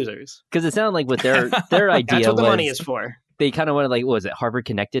 They're the losers. Because it sounded like what their idea that's what the was, money is for. They kind of wanted, what was it, Harvard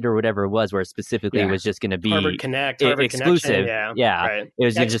Connected or whatever it was, where specifically it was just going to be Harvard Connect, Harvard exclusive. Right. It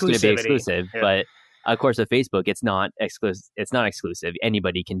was just going to be exclusive. Yeah. But of course, with Facebook, it's not exclusive. It's not exclusive.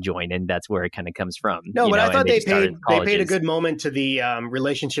 Anybody can join, and that's where it kind of comes from. No, but I thought they paid a good moment to the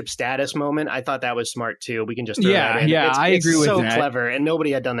relationship status moment. I thought that was smart too. We can just throw that in. I agree with that. It's so clever, and nobody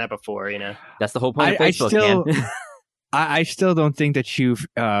had done that before. That's the whole point of Facebook, man. I still don't think that you've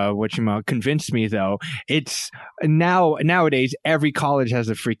convinced me though. It's nowadays every college has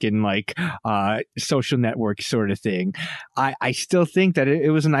a freaking social network sort of thing. I still think that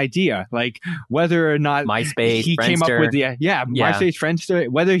it was an idea, whether or not MySpace, he Friendster. Came up with MySpace, Friendster,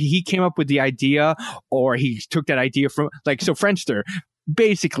 whether he came up with the idea or he took that idea from Friendster.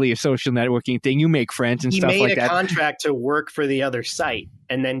 Basically a social networking thing. You make friends and stuff like that. He made a contract to work for the other site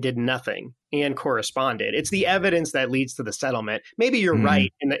and then did nothing and corresponded. It's the evidence that leads to the settlement. Maybe you're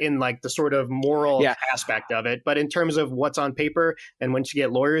right in the sort of moral aspect of it, but in terms of what's on paper and once you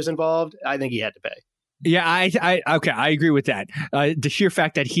get lawyers involved, I think he had to pay. Yeah, I agree with that. The sheer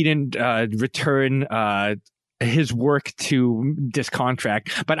fact that he didn't return his work to this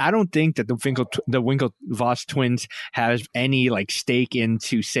contract, but I don't think that the Winklevoss twins have any stake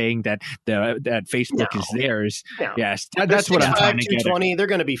into saying that that Facebook is theirs. No. Yes, that's what I'm trying to get at. They're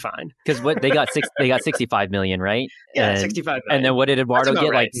going to be fine because what they got 65 million, right? Yeah, 65 million. And then what did Eduardo get?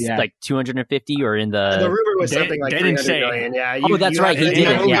 Right. Like 250 or in the rumor was something like 300 million. Yeah. That's right. He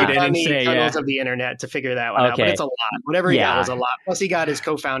didn't. He didn't say tunnels of the internet to figure that one out, but it's a lot. Whatever he got was a lot. Plus he got his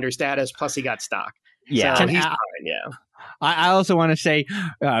co-founder status. Plus he got stock. Yeah, so he's fine. Yeah. I also want to say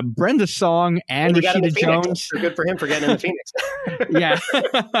Brenda Song and Rashida Jones. Good for him for getting in the Phoenix.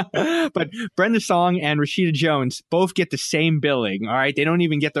 Yeah. But Brenda Song and Rashida Jones both get the same billing. All right. They don't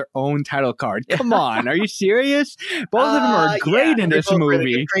even get their own title card. Come on. Are you serious? Both of them are great in this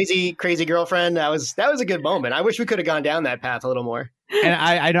movie. Crazy girlfriend. That was a good moment. I wish we could have gone down that path a little more. And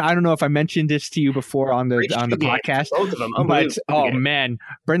I don't know if I mentioned this to you before on the podcast. Both of them. But man,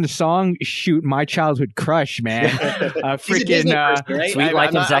 Brenda Song, shoot, my childhood crush, man. Freaking right? Sweet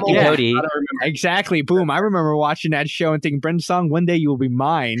Life of Zack and Cody. Exactly. Boom. I remember watching that show and thinking, Brenda Song, one day you will be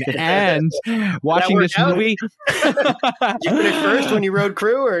mine. And watching this movie. Did you finish first when you rode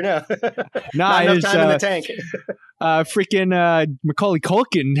crew or no? No, Not enough time in the tank. freaking Macaulay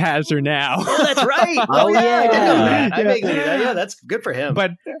Culkin has her now. Oh, that's right. Oh, I did know yeah. that. I vaguely knew that. Yeah, that's good for him.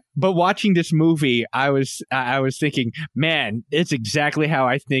 But watching this movie, I was thinking, man, it's exactly how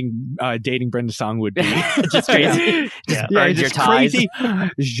I think dating Brenda Song would be. Just crazy. Yeah. Earned your just ties. crazy.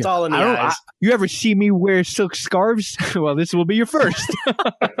 It's all in the eyes. You ever see me wear silk scarves? Well, this will be your first.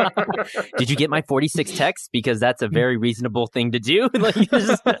 Did you get my 46 texts? Because that's a very reasonable thing to do. Like,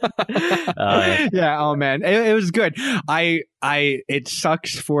 just, yeah. Oh man, it was good. It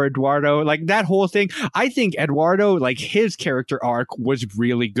sucks for Eduardo. Like that whole thing. I think Eduardo, like his character arc was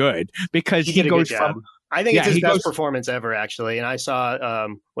really good because he did a goes good job. from. I think it's his best goes- performance ever, actually. And I saw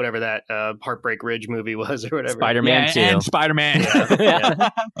whatever that Heartbreak Ridge movie was, or whatever. Spider-Man 2. And Spider-Man.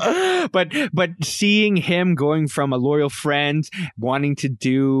 Yeah. But seeing him going from a loyal friend, wanting to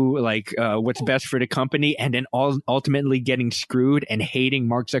do like what's best for the company, and then ultimately getting screwed and hating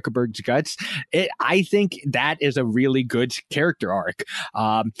Mark Zuckerberg's guts, I think that is a really good character arc.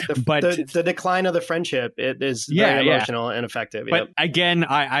 But the decline of the friendship, it is very emotional and effective. But again,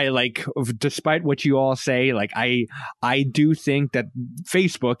 I like, despite what you all say, like I do think that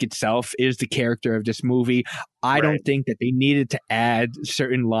Facebook itself is the character of this movie. I don't think that they needed to add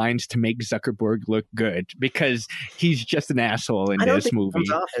certain lines to make Zuckerberg look good because he's just an asshole in this movie. He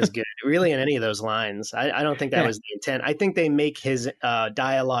comes off as good, really, in any of those lines. I don't think that was the intent. I think they make his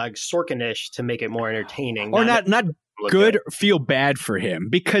dialogue Sorkin-ish to make it more entertaining. Or not good, feel bad for him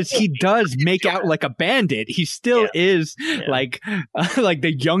because he does make out like a bandit. He still is like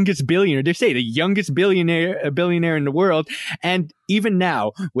the youngest billionaire. They say the youngest billionaire in the world. And even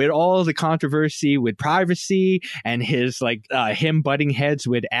now, with all the controversy with privacy and his him butting heads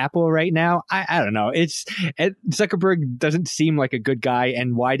with Apple right now, I don't know. Zuckerberg doesn't seem like a good guy,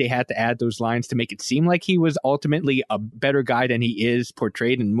 and why they had to add those lines to make it seem like he was ultimately a better guy than he is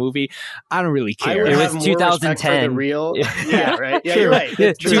portrayed in the movie, I don't really care. It was 2010. Yeah, right. Yeah, you're right.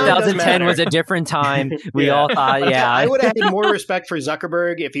 2010 was a different time. We all thought, I would have had more respect for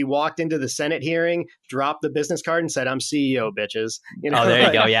Zuckerberg if he walked into the Senate hearing, dropped the business card, and said, "I'm CEO, bitches." You know, oh, there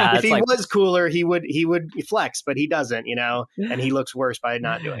you go. Yeah, if he was cooler, he would flex, but he doesn't. You know, and he looks worse by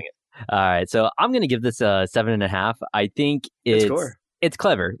not doing it. All right, so I'm gonna give this a 7.5. I think it's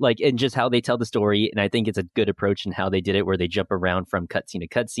clever, like in just how they tell the story, and I think it's a good approach in how they did it, where they jump around from cutscene to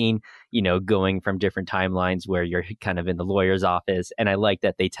cutscene, you know, going from different timelines where you're kind of in the lawyer's office, and I like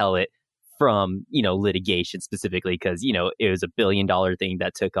that they tell it from, you know, litigation specifically because, you know, it was $1 billion thing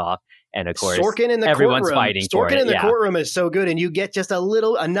that took off, and of course Sorkin in the everyone's courtroom. fighting for it. Sorkin in the courtroom is so good, and you get just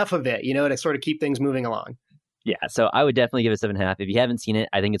enough of it, you know, to sort of keep things moving along. Yeah, so I would definitely give it 7.5. If you haven't seen it,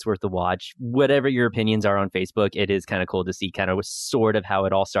 I think it's worth the watch. Whatever your opinions are on Facebook, it is kind of cool to see kind of sort of how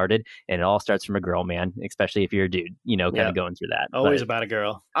it all started. And it all starts from a girl, man, especially if you're a dude, you know, kind of going through that. Always about a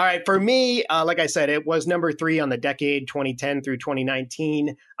girl. All right, for me, like I said, it was number 3 on the decade, 2010 through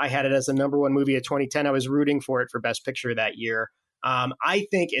 2019. I had it as the number 1 movie of 2010. I was rooting for it for Best Picture that year. I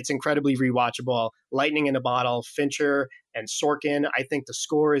think it's incredibly rewatchable. Lightning in a Bottle, Fincher and Sorkin. I think the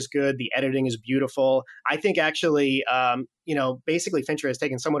score is good. The editing is beautiful. I think actually, basically Fincher has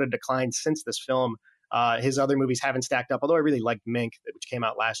taken somewhat a decline since this film. His other movies haven't stacked up, although I really liked Mink, which came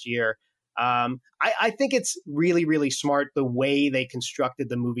out last year. I think it's really, really smart the way they constructed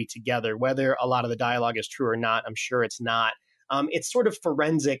the movie together, whether a lot of the dialogue is true or not. I'm sure it's not. It's sort of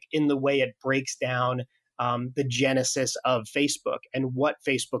forensic in the way it breaks down the genesis of Facebook and what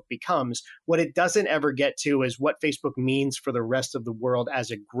Facebook becomes. What it doesn't ever get to is what Facebook means for the rest of the world as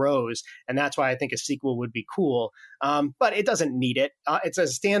it grows. And that's why I think a sequel would be cool. But it doesn't need it. It's a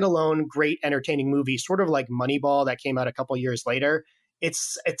standalone, great, entertaining movie, sort of like Moneyball that came out a couple years later.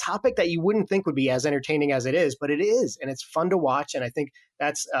 It's a topic that you wouldn't think would be as entertaining as it is, but it is, and it's fun to watch. And I think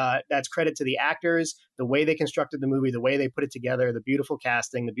that's credit to the actors, the way they constructed the movie, the way they put it together, the beautiful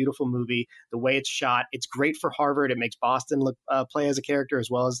casting, the beautiful movie, the way it's shot. It's great for Harvard. It makes Boston play as a character as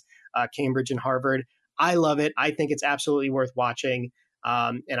well as Cambridge and Harvard. I love it. I think it's absolutely worth watching.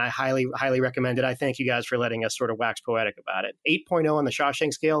 And I highly, highly recommend it. I thank you guys for letting us sort of wax poetic about it. 8.0 on the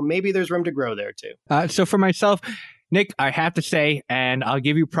Shawshank scale. Maybe there's room to grow there too. So for myself, Nick, I have to say, and I'll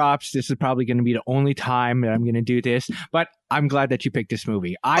give you props, this is probably going to be the only time that I'm going to do this, but I'm glad that you picked this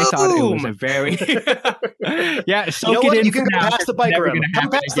movie. I thought it was a very... yeah, soak it in. You can go past the bike room. Come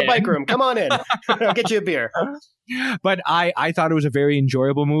past the bike room. Come on in. I'll get you a beer. But I thought it was a very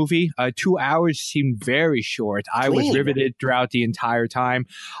enjoyable movie. 2 hours seemed very short. I was riveted throughout the entire time.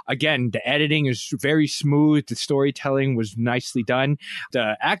 Again, the editing is very smooth. The storytelling was nicely done.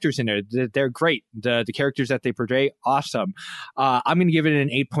 The actors in it, they're great. The characters that they portray, awesome. I'm going to give it an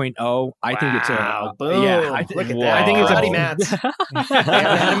 8.0. I think it's a... Boom. Yeah, Look at that. I think it's a... Mats. Haven't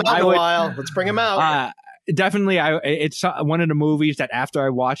had him out in a while. Let's bring him out. definitely, it's one of the movies that after I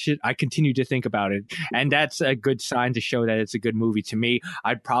watch it, I continue to think about it. And that's a good sign to show that it's a good movie to me.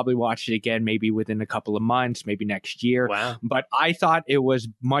 I'd probably watch it again, maybe within a couple of months, maybe next year. Wow. But I thought it was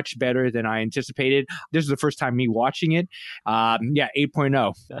much better than I anticipated. This is the first time me watching it.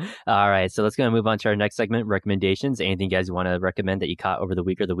 8.0. All right. So let's go and move on to our next segment, recommendations. Anything you guys want to recommend that you caught over the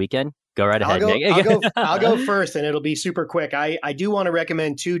week or the weekend? Go right ahead, Nick. I'll go first, and it'll be super quick. I do want to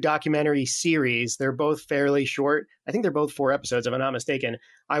recommend 2 documentary series. They're both fairly short. I think they're both 4 episodes, if I'm not mistaken.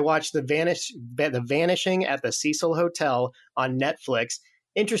 I watched The Vanishing at the Cecil Hotel on Netflix.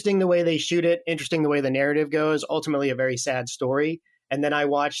 Interesting the way they shoot it. Interesting the way the narrative goes. Ultimately, a very sad story. And then I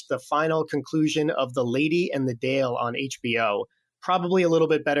watched the final conclusion of The Lady and the Dale on HBO. Probably a little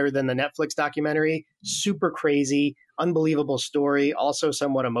bit better than the Netflix documentary. Super crazy, unbelievable story, also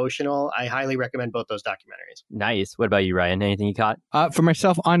somewhat emotional. I highly recommend both those documentaries. Nice. What about you, Ryan? Anything you caught? For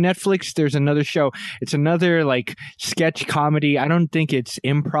myself, on Netflix, there's another show. It's another like sketch comedy. I don't think it's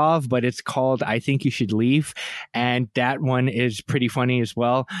improv, but it's called I Think You Should Leave. And that one is pretty funny as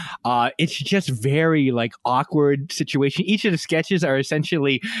well. It's just very like awkward situation. Each of the sketches are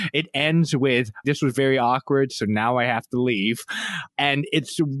essentially, it ends with, this was very awkward, so now I have to leave. And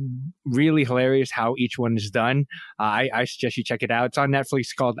it's really hilarious how each one is done. I suggest you check it out. It's on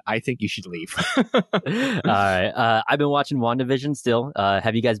Netflix, called I Think You Should Leave. All right. I've been watching WandaVision still.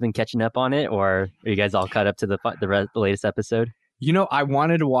 Have you guys been catching up on it, or are you guys all caught up to the latest episode? You know, I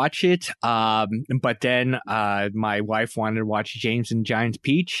wanted to watch it, but then my wife wanted to watch James and Giant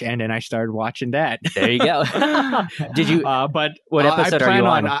Peach, and then I started watching that. There you go. Did you? But what episode are you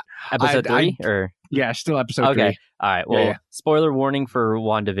on? Episode 3, or? Yeah, still episode 3. Okay. All right. Well, Spoiler warning for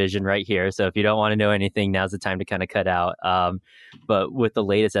WandaVision right here. So if you don't want to know anything, now's the time to kind of cut out. But with the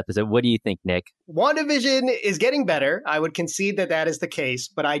latest episode, what do you think, Nick? WandaVision is getting better. I would concede that is the case,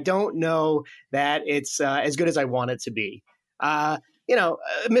 but I don't know that it's as good as I want it to be.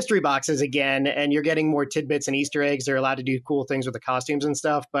 Mystery boxes again, and you're getting more tidbits and Easter eggs. They're allowed to do cool things with the costumes and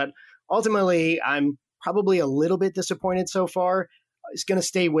stuff. But ultimately, I'm probably a little bit disappointed so far. It's going to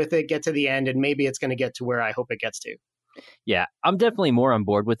stay with it, get to the end, and maybe it's going to get to where I hope it gets to. Yeah, I'm definitely more on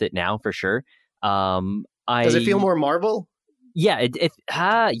board with it now for sure. Does it feel more Marvel? Yeah,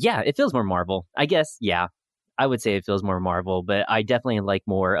 it feels more Marvel. I guess, yeah. I would say it feels more Marvel, but I definitely like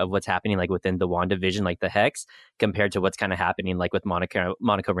more of what's happening like within the WandaVision, like the Hex, compared to what's kind of happening like with Monica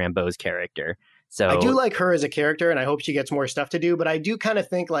Rambeau's character. So I do like her as a character, and I hope she gets more stuff to do, but I do kind of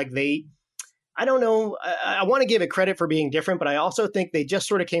think like I don't know. I want to give it credit for being different, but I also think they just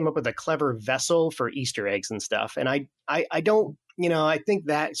sort of came up with a clever vessel for Easter eggs and stuff. And I don't, I think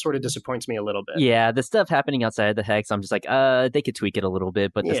that sort of disappoints me a little bit. Yeah, the stuff happening outside of the Hex, I'm just like, they could tweak it a little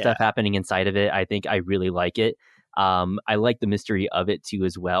bit, but the stuff happening inside of it, I think I really like it. I like the mystery of it too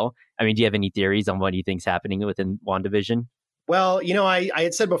as well. I mean, do you have any theories on what you think's happening within WandaVision? Well, I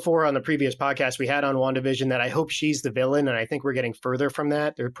had said before on the previous podcast we had on WandaVision that I hope she's the villain, and I think we're getting further from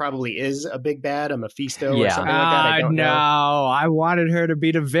that. There probably is a big bad, a Mephisto or something like that. I don't know. I wanted her to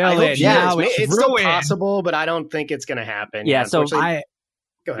be the villain. It's still possible, but I don't think it's going to happen. Yeah, so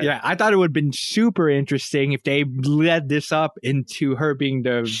Go ahead. Yeah, I thought it would have been super interesting if they led this up into her being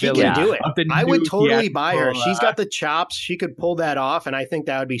the villain. She can do it. I would totally buy her. She's got the chops. She could pull that off, and I think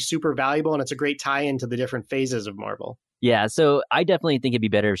that would be super valuable, and it's a great tie-in to the different phases of Marvel. Yeah, so I definitely think it'd be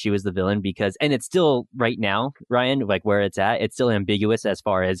better if she was the villain because, and it's still right now, Ryan, like where it's at, it's still ambiguous as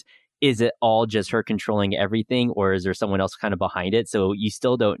far as, is it all just her controlling everything or is there someone else kind of behind it? So you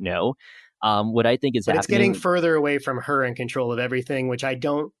still don't know. What I think is happening. It's getting further away from her in control of everything, which I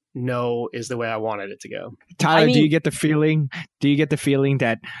don't know is the way I wanted it to go. Tyler, do you get the feeling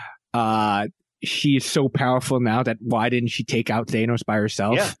that she's so powerful now that why didn't she take out Thanos by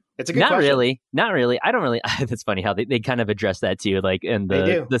herself? Yeah. It's a good question. Not really. I don't really. That's funny how they kind of address that too, like in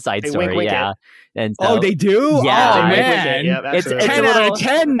the side story. Wink yeah. And so, they do. Yeah, oh man, it's 10 out of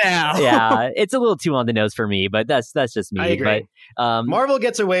 10 now. Yeah, it's a little too on the nose for me, but that's just me. I agree. But Marvel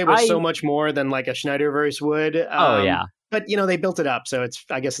gets away with so much more than like a Schneiderverse would. But they built it up, so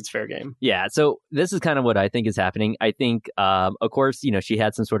I guess it's fair game. Yeah. So this is kind of what I think is happening. I think, of course, she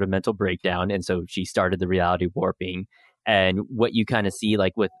had some sort of mental breakdown, and so she started the reality warping. And what you kind of see,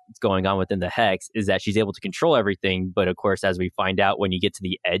 like what's going on within the Hex, is that she's able to control everything. But of course, as we find out, when you get to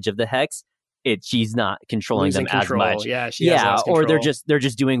the edge of the Hex, she's not controlling them as much. Yeah, she has lost or control. they're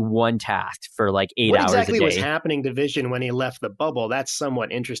just doing one task for like 8 hours a day. What exactly was happening to Vision when he left the bubble? That's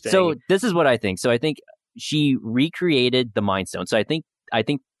somewhat interesting. So this is what I think. So I think she recreated the Mind Stone. So I think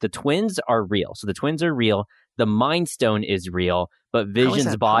the twins are real. So the twins are real. The Mind Stone is real, but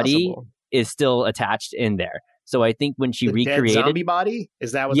Vision's body is still attached in there. So I think when she recreated dead zombie body,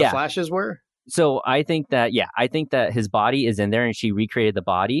 is that what the flashes were? So I think that his body is in there and she recreated the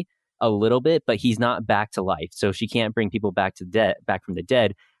body a little bit, but he's not back to life. So if she can't bring people back from the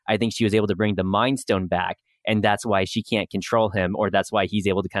dead, I think she was able to bring the Mind Stone back. And that's why she can't control him, or that's why he's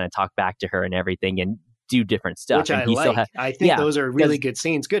able to kind of talk back to her and everything and do different stuff. Which and I he like. I think those are really good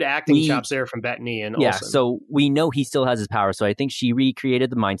scenes. Good acting chops there from Bettany and Olsen. Yeah, so we know he still has his power. So I think she recreated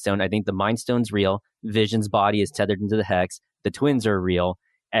the Mind Stone. I think the Mind Stone's real. Vision's body is tethered into the Hex. The twins are real.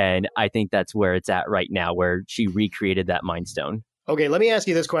 And I think that's where it's at right now, where she recreated that Mind Stone. Okay, let me ask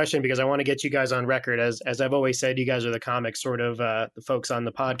you this question because I want to get you guys on record. As I've always said, you guys are the comics sort of the folks on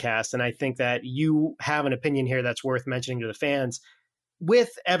the podcast. And I think that you have an opinion here that's worth mentioning to the fans.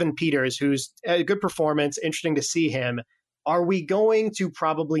 With Evan Peters, who's a good performance, interesting to see him, are we going to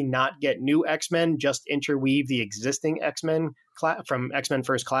probably not get new X-Men, just interweave the existing X-Men from X-Men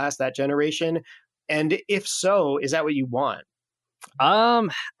First Class, that generation? And if so, is that what you want? I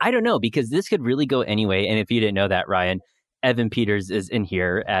don't know, because this could really go anyway. And if you didn't know that, Ryan, Evan Peters is in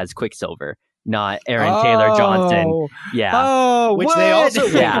here as Quicksilver, not Aaron Taylor Johnson. Yeah. Oh, which what? they also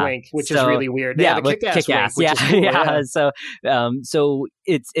wink, which is really weird. They have a kick-ass wink, which is cool, yeah. So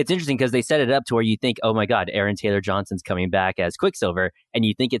it's interesting because they set it up to where you think, oh my God, Aaron Taylor Johnson's coming back as Quicksilver, and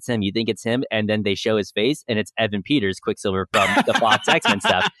you think it's him, and then they show his face, and it's Evan Peters, Quicksilver from the Fox X-Men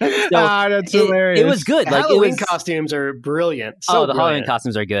stuff. So that's hilarious. It was good. The Halloween costumes are brilliant. The Halloween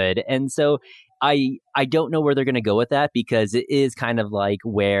costumes are good, and so I don't know where they're going to go with that, because it is kind of like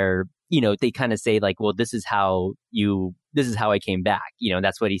where, they kind of say like, well, this is how I came back.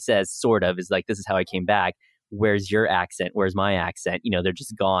 That's what he says, sort of, is like, this is how I came back. Where's your accent? Where's my accent? They're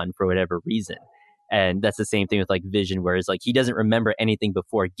just gone for whatever reason. And that's the same thing with like Vision, where it's like, he doesn't remember anything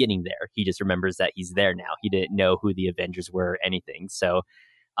before getting there. He just remembers that he's there now. He didn't know who the Avengers were or anything. So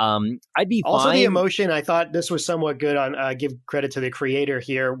I'd be also fine. The emotion. I thought this was somewhat good on give credit to the creator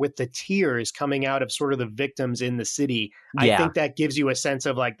here with the tears coming out of sort of the victims in the city. I think that gives you a sense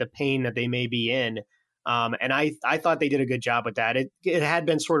of like the pain that they may be in. And I thought they did a good job with that. It had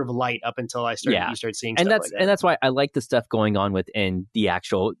been sort of light up until you started seeing and stuff like that. And that's why I like the stuff going on within the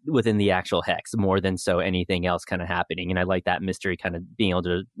actual Hex more than so anything else kind of happening. And I like that mystery kind of being able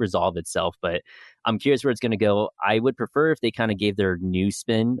to resolve itself. But I'm curious where it's going to go. I would prefer if they kind of gave their new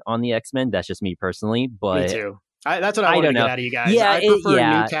spin on the X-Men. That's just me personally. But me too. That's what I want to get out of you guys. Yeah, I prefer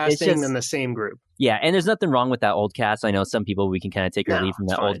new casting than the same group. Yeah, and there's nothing wrong with that old cast. I know some people we can kind of take or leave from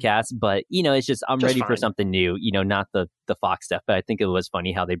that old cast, but it's just I'm ready for something new. Not the Fox stuff. But I think it was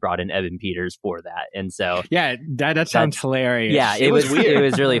funny how they brought in Evan Peters for that, and so that sounds hilarious. Yeah, it was weird. It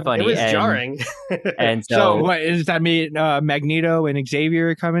was really funny. It was jarring. And so what does that mean? Magneto and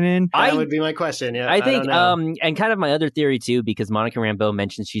Xavier coming in? That would be my question. Yeah, I think, and kind of my other theory too, because Monica Rambeau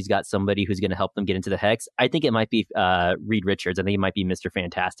mentions she's got somebody who's going to help them get into the Hex. I think it might be Reed Richards. I think it might be Mr.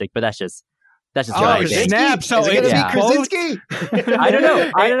 Fantastic, but that's just snap! So is it going to be Krasinski? I don't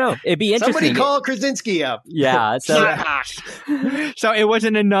know. It'd be interesting. Somebody call Krasinski up. Yeah. So it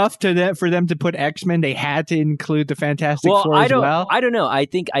wasn't enough for them to put X-Men. They had to include the Fantastic Four as well. I don't know. I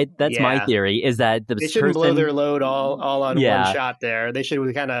think that's my theory, is that they shouldn't blow their load all on one shot there. They should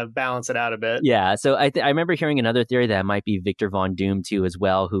kind of balance it out a bit. Yeah. So I remember hearing another theory that it might be Victor Von Doom too as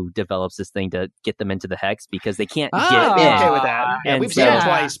well, who develops this thing to get them into the Hex because they can't get in. I'd be okay with that. Yeah, we've seen it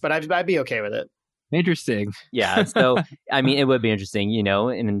twice, but I'd be okay with it. Interesting. Yeah. So, I mean, it would be interesting,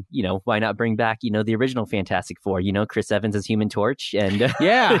 and, why not bring back, the original Fantastic Four, Chris Evans as Human Torch. And agree.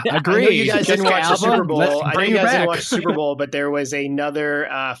 I know you guys didn't watch the Super Bowl. Super Bowl, but there was another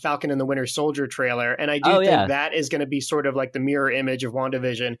Falcon and the Winter Soldier trailer. And I do think that is going to be sort of like the mirror image of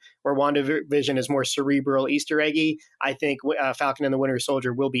WandaVision, where WandaVision is more cerebral, Easter eggy. I think Falcon and the Winter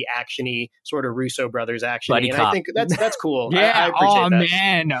Soldier will be actiony, sort of Russo brothers action. And I think that's cool. Yeah. I appreciate that.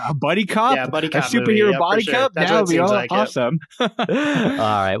 Man. A buddy cop. Yeah, buddy cop. Superhero body cup? That would be awesome. All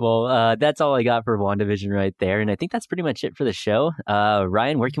right. Well, that's all I got for WandaVision right there. And I think that's pretty much it for the show.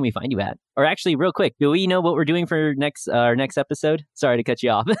 Ryan, where can we find you at? Or actually, real quick, do we know what we're doing for our next episode? Sorry to cut you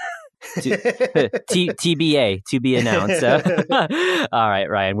off. TBA, to be announced. All right,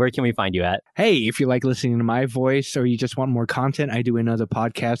 Ryan, where can we find you at? Hey, if you like listening to my voice or you just want more content, I do another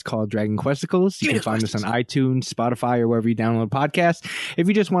podcast called Dragon Questicles. You can find us on iTunes, Spotify, or wherever you download podcasts. If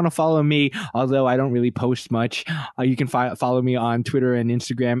you just want to follow me, although I don't really post much, you can follow me on Twitter and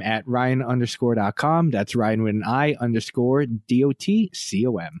Instagram at Ryan_.com. That's Ryan with an I_DOTCOM.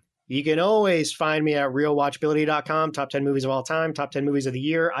 You can always find me at realwatchability.com, top 10 movies of all time, top 10 movies of the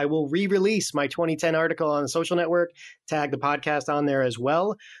year. I will re-release my 2010 article on the Social Network, tag the podcast on there as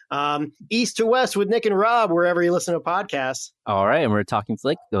well. East to West with Nick and Rob, wherever you listen to podcasts. All right, and we're Talking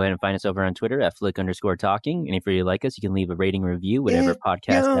Flick. Go ahead and find us over on Twitter at Flick_talking. And if you like us, you can leave a rating review, whatever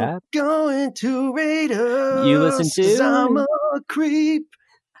podcast app. Going to rate us. You listen to? 'Cause I'm a creep.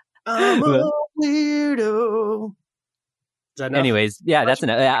 I'm a weirdo. Anyways, yeah, that's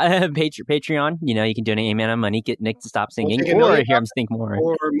enough. Patreon, you can donate a amount of money, get Nick to stop singing, or hear him think more.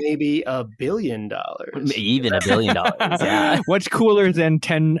 Or maybe $1 billion. Even $1 billion. Yeah. What's cooler than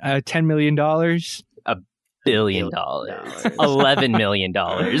 $10 million? $1 billion. $11 million.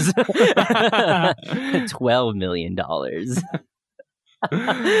 $12 million.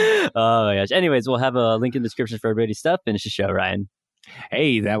 Oh my gosh. Anyways, we'll have a link in the description for everybody's stuff. Finish the show, Ryan.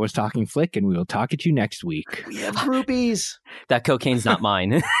 Hey, that was Talking Flick, and we will talk at you next week. We have groupies. That cocaine's not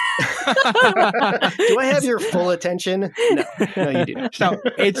mine. Do I have your full attention? No, you do not. So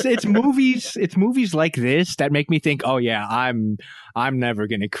it's movies like this that make me think, oh yeah, I'm never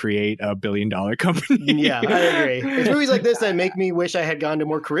going to create $1 billion company. Yeah, I agree. It's movies like this that make me wish I had gone to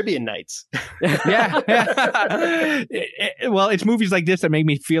more Caribbean nights. Yeah. Well, it's movies like this that make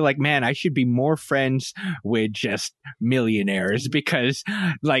me feel like, man, I should be more friends with just millionaires because,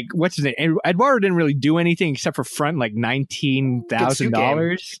 like, what's his name? Eduardo didn't really do anything except for front like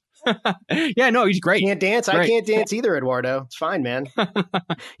 $19,000. Yeah, no, he's great. Can't dance. Great. I can't dance either, Eduardo. It's fine, man.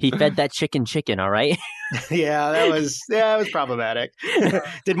 He fed that chicken, all right? Yeah, that was problematic.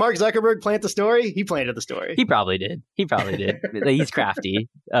 Did Mark Zuckerberg plant the story? He planted the story. He probably did. He's crafty.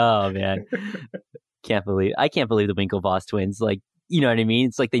 Oh man. I can't believe the Winklevoss twins. Like, you know what I mean?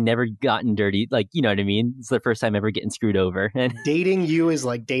 It's like they never gotten dirty. Like, you know what I mean? It's their first time ever getting screwed over. And dating you is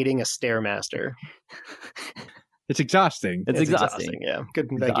like dating a Stairmaster. It's exhausting. It's exhausting. Yeah. Good.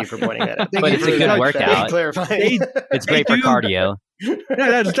 Thank you for pointing that out. But it's a good workout. Clarifying. It's great for cardio. Yeah,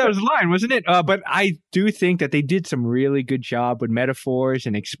 that was the line, wasn't it? But I do think that they did some really good job with metaphors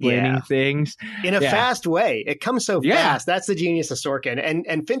and explaining things in a fast way. It comes so fast. That's the genius of Sorkin.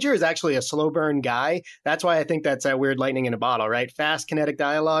 And Fincher is actually a slow burn guy. That's why I think that's a weird lightning in a bottle, right? Fast kinetic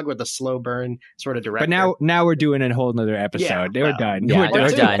dialogue with a slow burn sort of director. But now we're doing a whole nother episode. We're done. Yeah, we're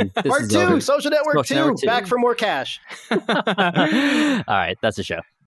done. Part 2, Social Network 2, back for more cash. All right, that's the show.